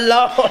it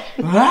alone.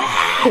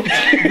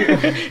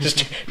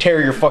 Just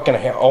tear your fucking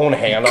own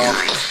hand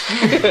off.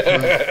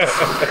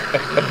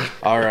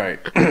 Alright.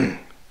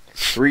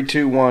 3,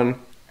 2, 1,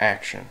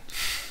 action.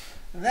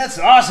 That's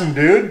awesome,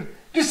 dude.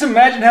 Just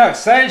imagine how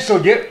excited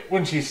she'll get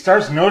when she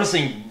starts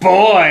noticing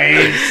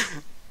boys.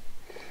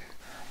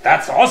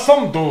 That's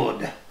awesome,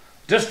 dude.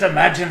 Just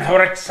imagine how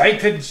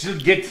excited she'll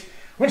get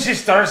when she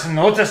starts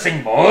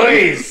noticing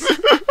boys.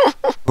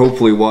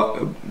 Hopefully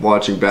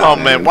watching Batman. Oh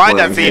man, why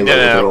that scene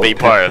didn't be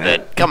part of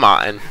it? Come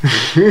on.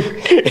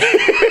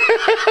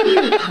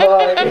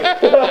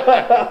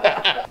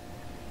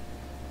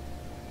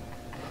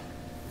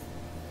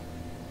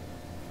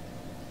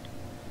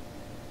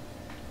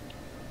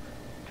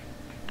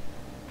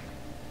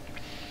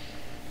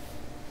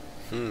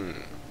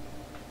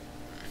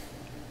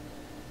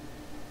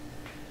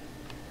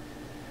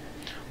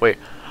 Wait.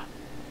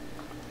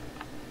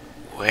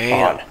 Wait.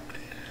 On.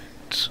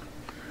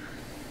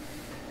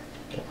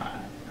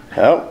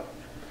 Oh.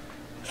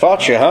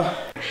 Fought you, huh?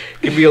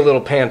 Give me a little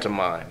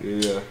pantomime.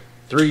 Yeah.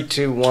 3,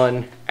 2,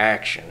 1,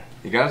 action.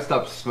 You gotta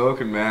stop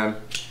smoking, man.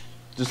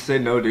 Just say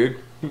no, dude.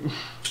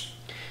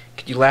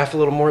 Could you laugh a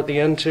little more at the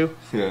end, too?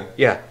 Yeah.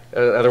 Yeah,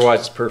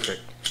 otherwise it's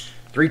perfect.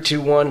 3,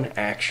 2, 1,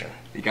 action.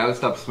 You gotta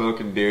stop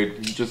smoking,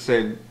 dude. You just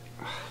say,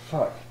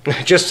 fuck.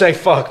 Just say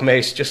fuck,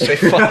 Mace. Just say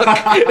fuck.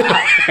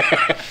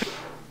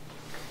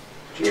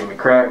 Jimmy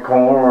crack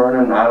corn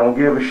and I don't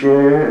give a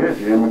shit.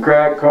 Jimmy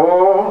crack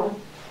corn.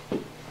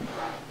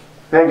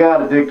 They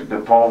got addicted to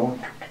porn.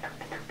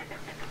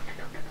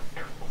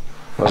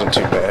 Wasn't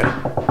too bad.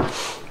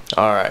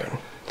 Alright.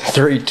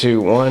 3,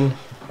 2, 1,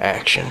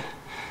 action.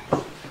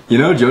 You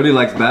know, Jody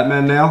likes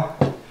Batman now.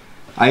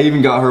 I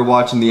even got her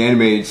watching the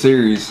animated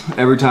series.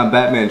 Every time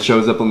Batman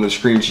shows up on the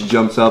screen, she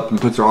jumps up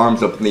and puts her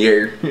arms up in the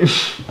air.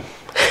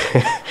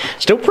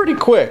 Still pretty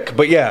quick,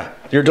 but yeah,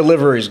 your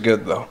delivery's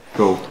good though.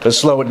 Cool. But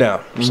slow it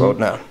down. Slow it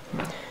down.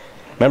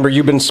 Remember,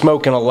 you've been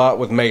smoking a lot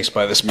with Mace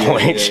by this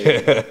point.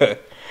 Yeah.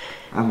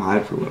 I'm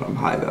high for what I'm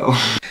high though.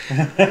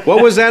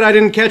 What was that? I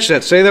didn't catch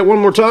that. Say that one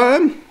more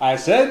time. I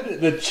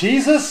said the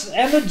Jesus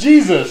and the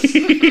Jesus.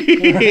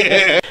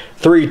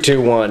 3,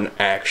 2, 1,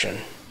 action.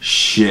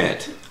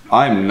 Shit.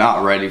 I'm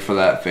not ready for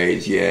that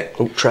phase yet.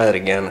 Oh, try that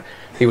again.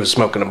 He was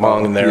smoking a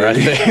bong in there, I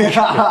think.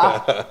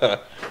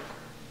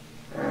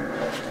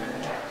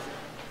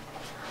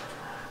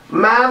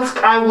 Mask,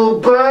 I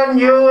will burn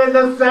you in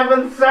the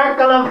 7th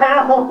circle of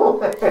hell.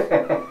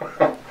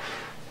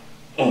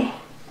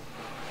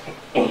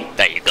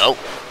 There you go. Okay.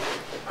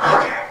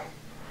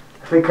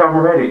 I think I'm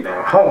ready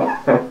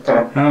now.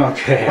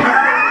 Okay.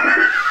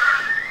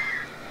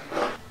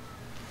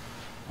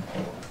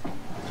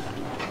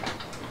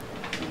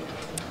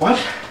 What?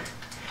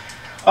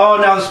 Oh,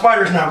 now the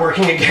spider's not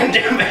working again,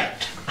 damn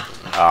it.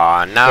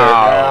 Oh,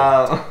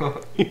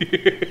 no.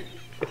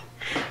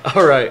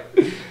 All right.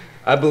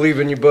 I believe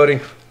in you,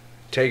 buddy.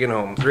 Take it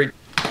home. 3.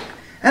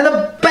 And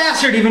the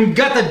bastard even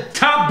got the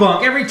top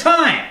bunk every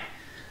time.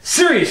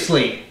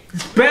 Seriously,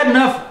 it's bad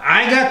enough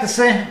I got the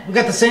same. We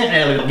got the same.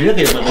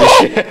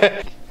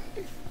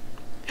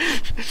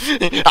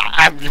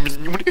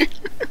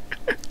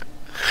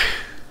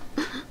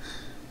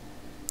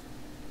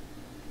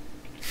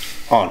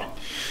 On.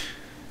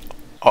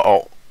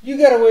 Uh-oh. You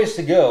got a ways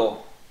to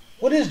go.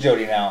 What is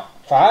Jody now?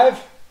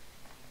 5?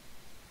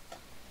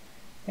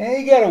 Yeah,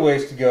 you got a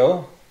ways to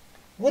go.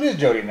 What is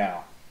Jody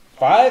now?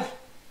 5?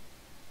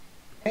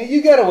 Hey,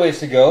 you got a ways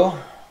to go.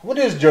 What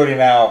is Jody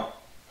now?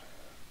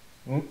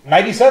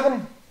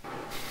 97?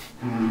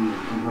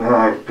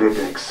 I've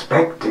been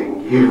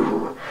expecting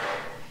you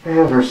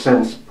ever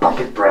since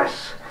bucket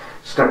breasts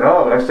started.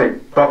 Oh, did I say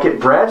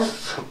bucket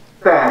breasts?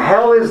 The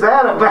hell is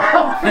that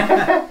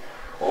about?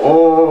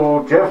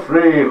 Oh,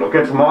 Jeffrey, look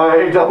at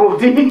my double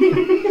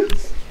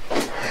D's.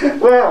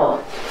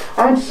 Well,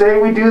 I'd say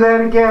we do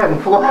that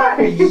again.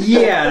 Why?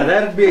 Yeah,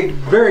 that'd be a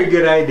very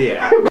good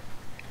idea.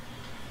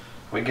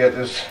 We get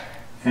this.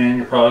 And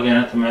you're probably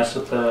gonna have to mess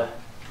with the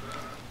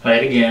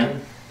light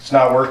again. It's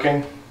not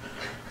working?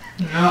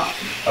 No.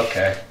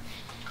 Okay.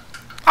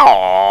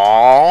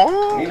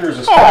 Aww. Neither is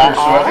a spider,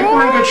 so I think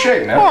we're in good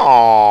shape now.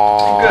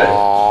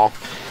 Aww. Good.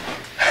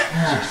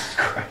 Jesus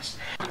Christ.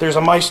 There's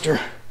a Meister.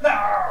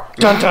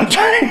 Dun dun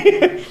dun.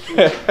 Did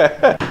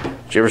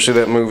you ever see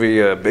that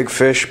movie Big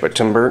Fish by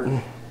Tim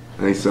Burton?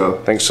 I think so.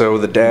 Think so.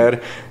 The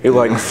dad, he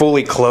like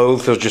fully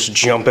clothed, he'll just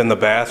jump in the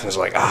bath and is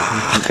like,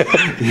 ah.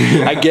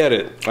 I get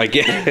it. I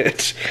get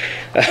it.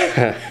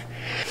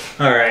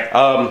 All right.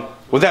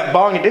 With that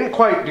bong, it didn't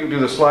quite do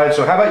the slide,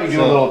 so how about you do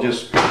a little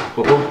just,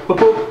 boop, boop, boop,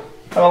 boop.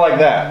 How about like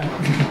that?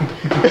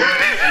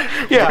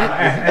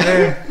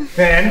 Yeah.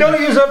 And don't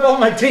use up all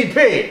my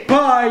TP.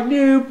 My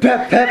new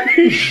pep.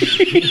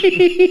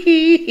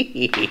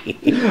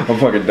 I'm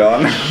fucking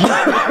done.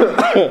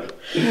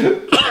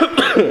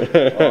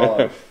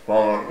 Oh,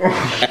 fuck.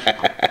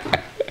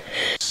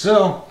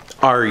 So,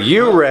 Are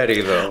you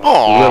ready, though?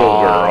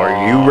 Little girl,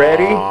 are you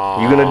ready?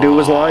 You gonna do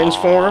his lines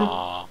for him?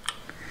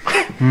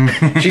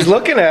 She's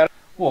looking at him.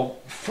 well,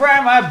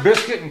 fry my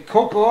biscuit in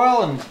cocoa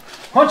oil and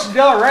punch the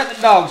dollar right in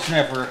the dog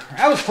sniffer.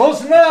 I was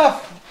close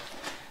enough.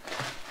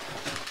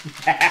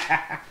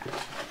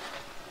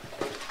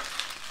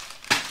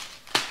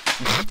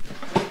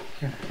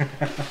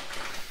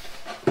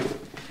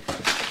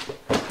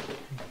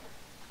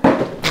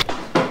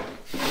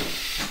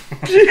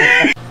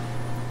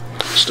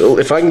 Still,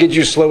 if I can get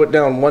you to slow it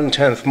down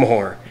 1/10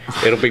 more,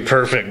 it'll be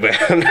perfect,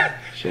 man.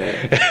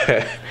 Shit.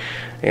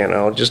 You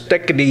know, just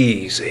take it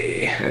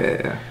easy.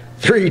 Yeah.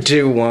 3,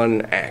 2,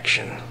 1,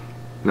 action.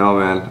 No,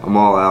 man, I'm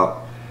all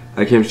out.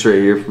 I came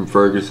straight here from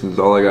Ferguson's.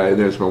 All I got in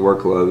there is my work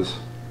clothes.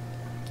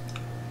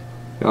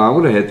 You know, I'm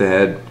gonna hit the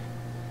head.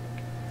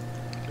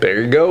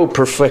 There you go,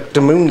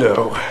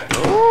 perfectamundo.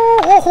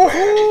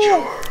 Where did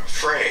your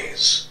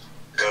phrase,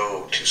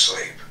 go to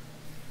sleep,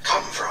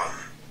 come from?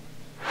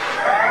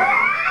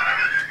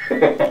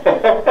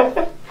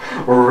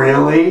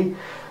 Really?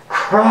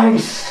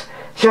 Christ!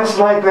 Just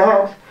like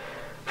that?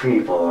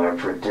 People are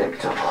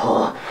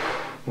predictable.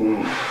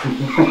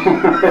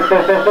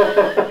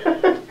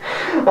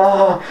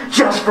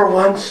 Just for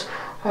once,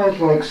 I'd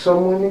like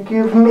someone to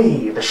give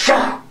me the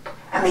shock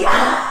and the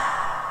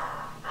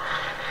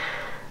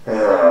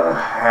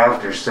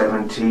After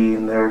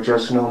 17, there are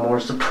just no more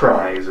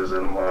surprises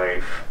in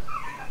life.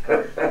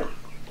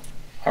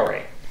 All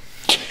right.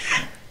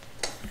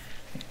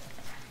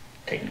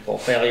 Technical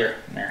failure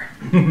there.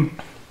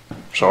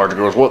 Sergeant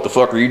goes, what the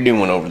fuck are you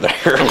doing over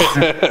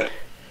there?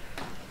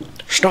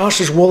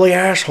 Stas's woolly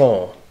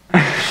asshole.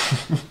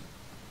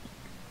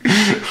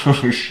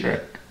 Oh,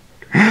 shit.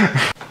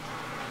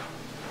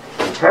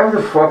 How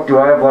the fuck do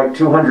I have like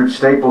 200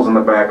 staples in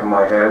the back of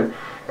my head,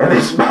 and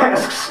this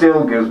mask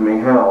still gives me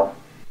hell?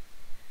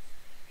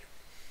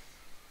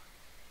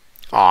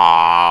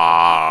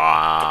 Aww.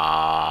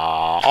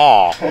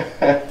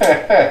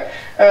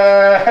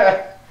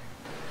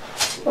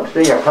 Let's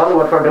see, tell me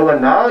what we're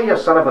doing now, you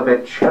son of a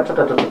bitch.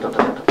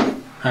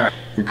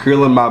 You're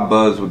killing my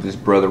buzz with this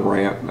brother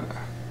rant.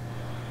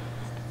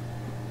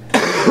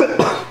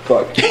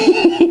 Fuck.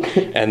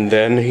 And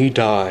then he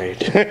died.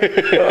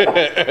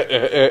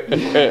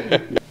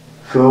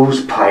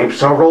 Those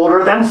pipes are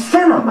older than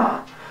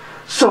cinema.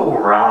 So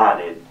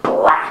rotted,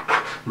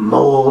 black,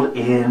 mold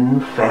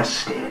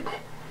infested.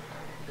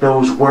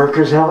 Those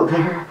workers out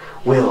there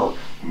will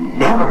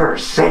never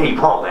save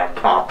all that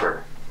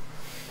copper.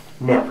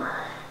 Never.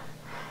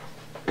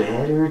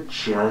 Better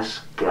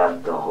just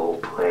gut the whole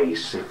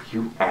place if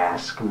you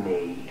ask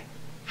me.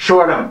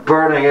 Short of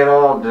burning it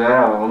all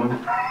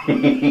down.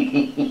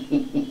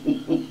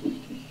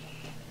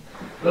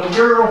 Little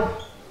girl,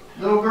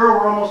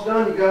 we're almost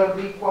done. You gotta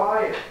be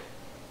quiet.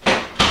 Be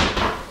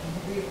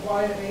a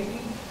quiet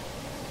baby.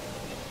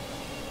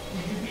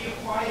 Would you be a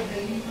quiet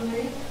baby for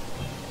me?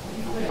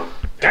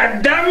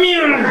 God damn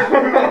you!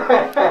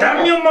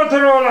 Damn you,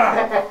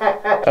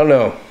 Motorola! I don't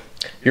know.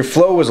 Your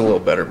flow was a little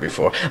better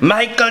before.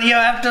 Michael, you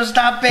have to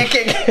stop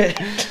picking.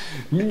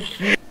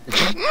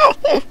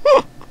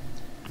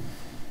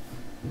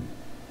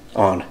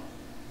 On.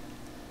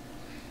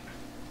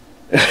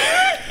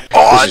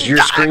 This is your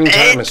screen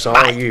time. It's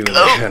all you,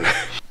 man.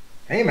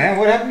 Hey, man,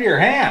 what happened to your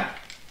hand?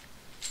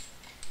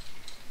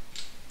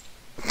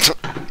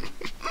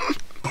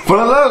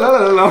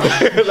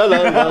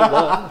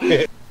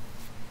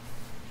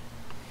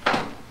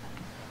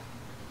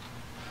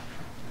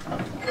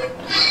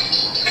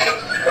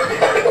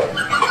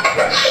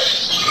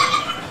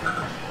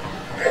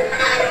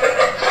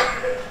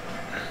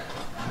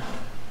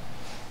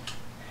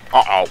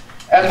 Uh-oh.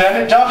 And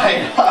then it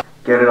died.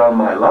 Get it on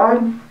my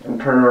line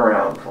and turn it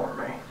around for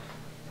me.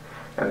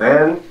 And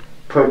then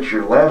put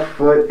your left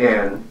foot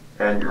in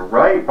and your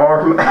right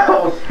arm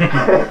out.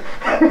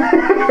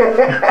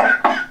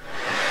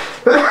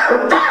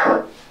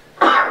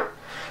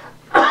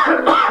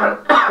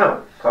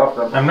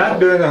 I'm not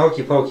doing the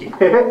hokey pokey.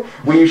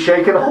 Will you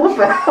shake it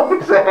all out?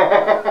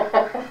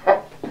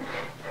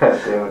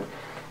 Dude,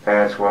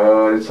 that's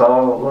what it's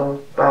all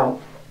about.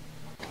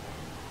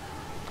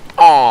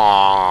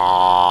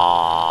 Aww.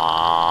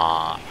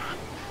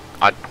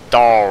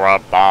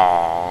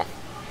 Adorable.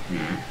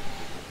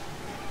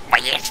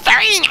 But it's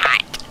very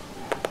hot.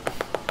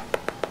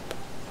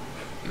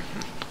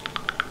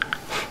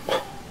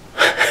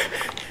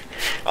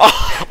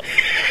 Oh.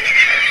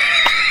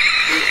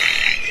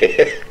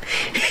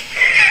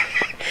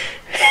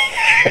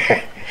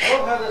 I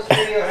love how this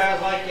video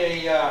has like a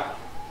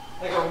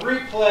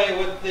replay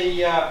with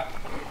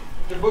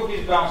the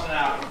boobies bouncing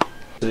out.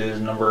 This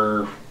is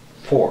number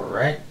 4,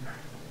 right?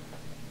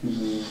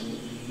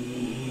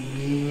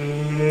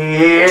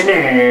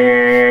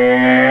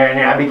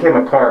 I became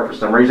a car for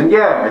some reason.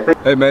 Yeah, I think.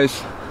 Hey,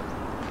 Mace.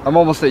 I'm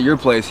almost at your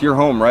place. You're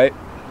home, right?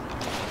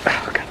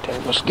 Oh,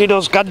 goddamn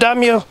mosquitoes.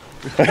 Goddamn you.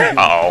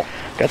 Uh-oh.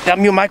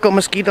 Goddamn you, Michael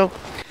Mosquito.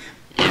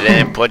 You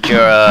didn't put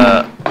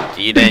your,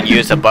 you didn't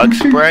use a bug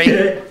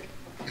spray?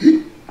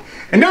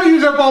 And don't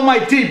use up all my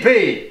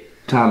TP!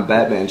 Time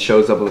Batman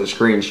shows up on the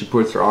screen, she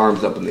puts her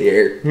arms up in the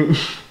air.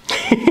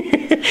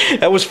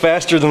 That was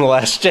faster than the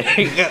last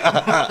day.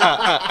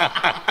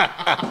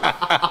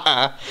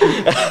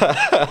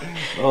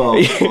 Oh,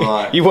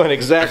 my. You went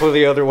exactly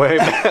the other way,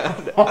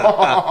 man.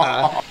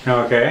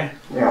 Okay.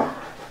 Yeah.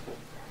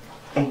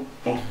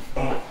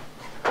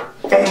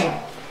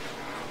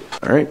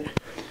 Alright.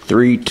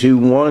 3, 2,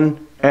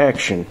 1,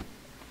 action.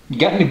 You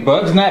got any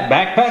bugs in that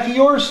backpack of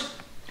yours?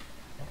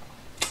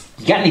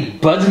 You got any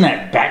buds in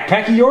that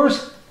backpack of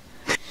yours?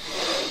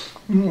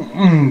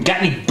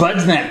 Got any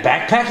buds in that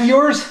backpack of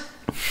yours?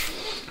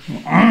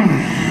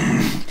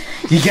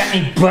 You got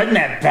any bud in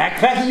that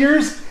backpack of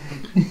yours?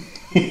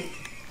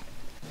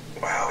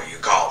 Well, you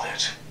called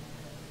it.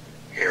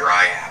 Here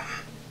I am.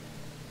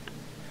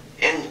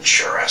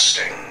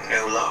 Interesting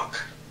new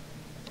look.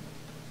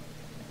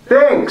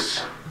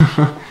 Thanks.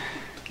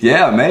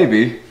 Yeah,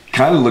 maybe.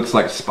 Kind of looks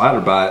like a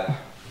spider bite.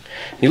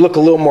 You look a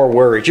little more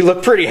worried. You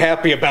look pretty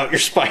happy about your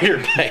spider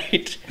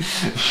bite.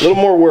 A little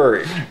more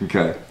worried.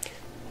 Okay.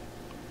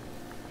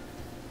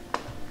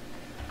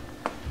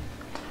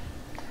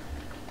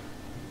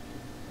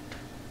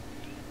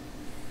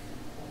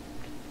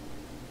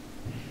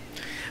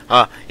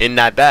 In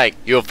that bag,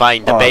 you'll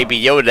find the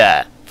Baby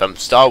Yoda from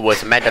Star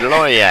Wars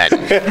Mandalorian.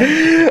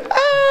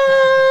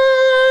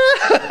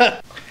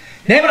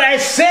 Damn it, I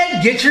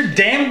said get your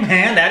damn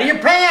hand out of your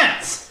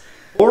pants!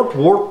 Warp,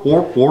 warp,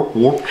 warp, warp,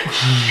 warp.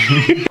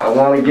 I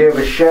want to give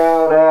a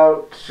shout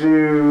out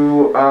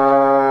to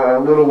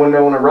little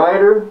Winona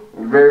Ryder.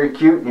 You're very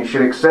cute and you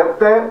should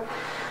accept that.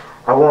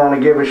 I want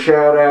to give a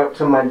shout out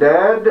to my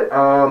dad.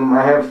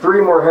 I have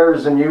 3 more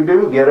hairs than you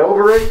do. Get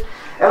over it.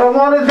 And I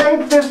want to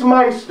thank this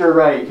Meister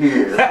right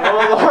here for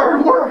all the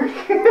hard work.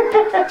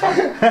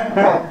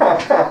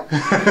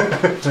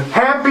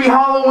 Happy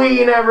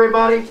Halloween,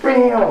 everybody.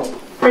 Bam,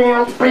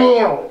 bam,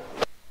 bam.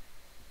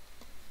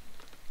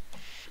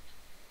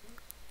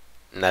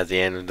 And that's the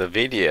end of the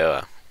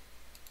video.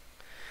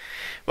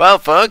 Well,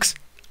 folks,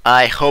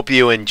 I hope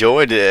you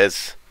enjoyed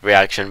this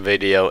reaction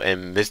video.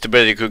 And Mr.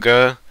 Billy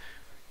Krueger,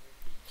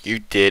 you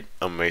did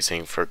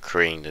amazing for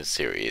creating this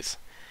series.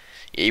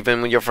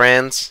 Even with your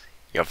friends,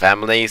 your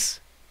families,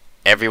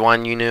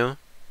 everyone you knew,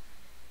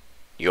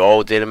 you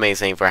all did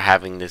amazing for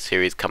having this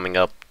series coming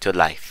up to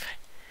life.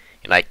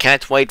 And I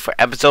can't wait for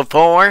episode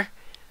 4.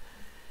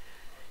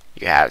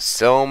 You have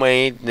so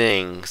many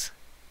things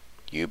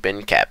you've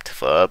been kept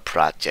for a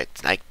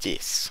project like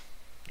this.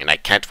 And I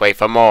can't wait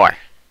for more.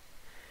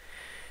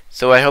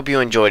 So I hope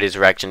you enjoyed this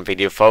reaction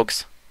video,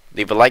 folks.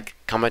 Leave a like,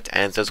 comment,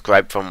 and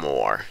subscribe for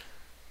more.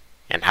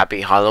 And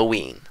happy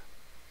Halloween.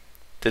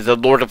 This is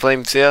Lord of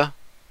Flames here.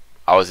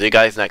 I will see you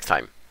guys next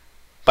time.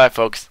 Bye,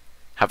 folks.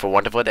 Have a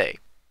wonderful day.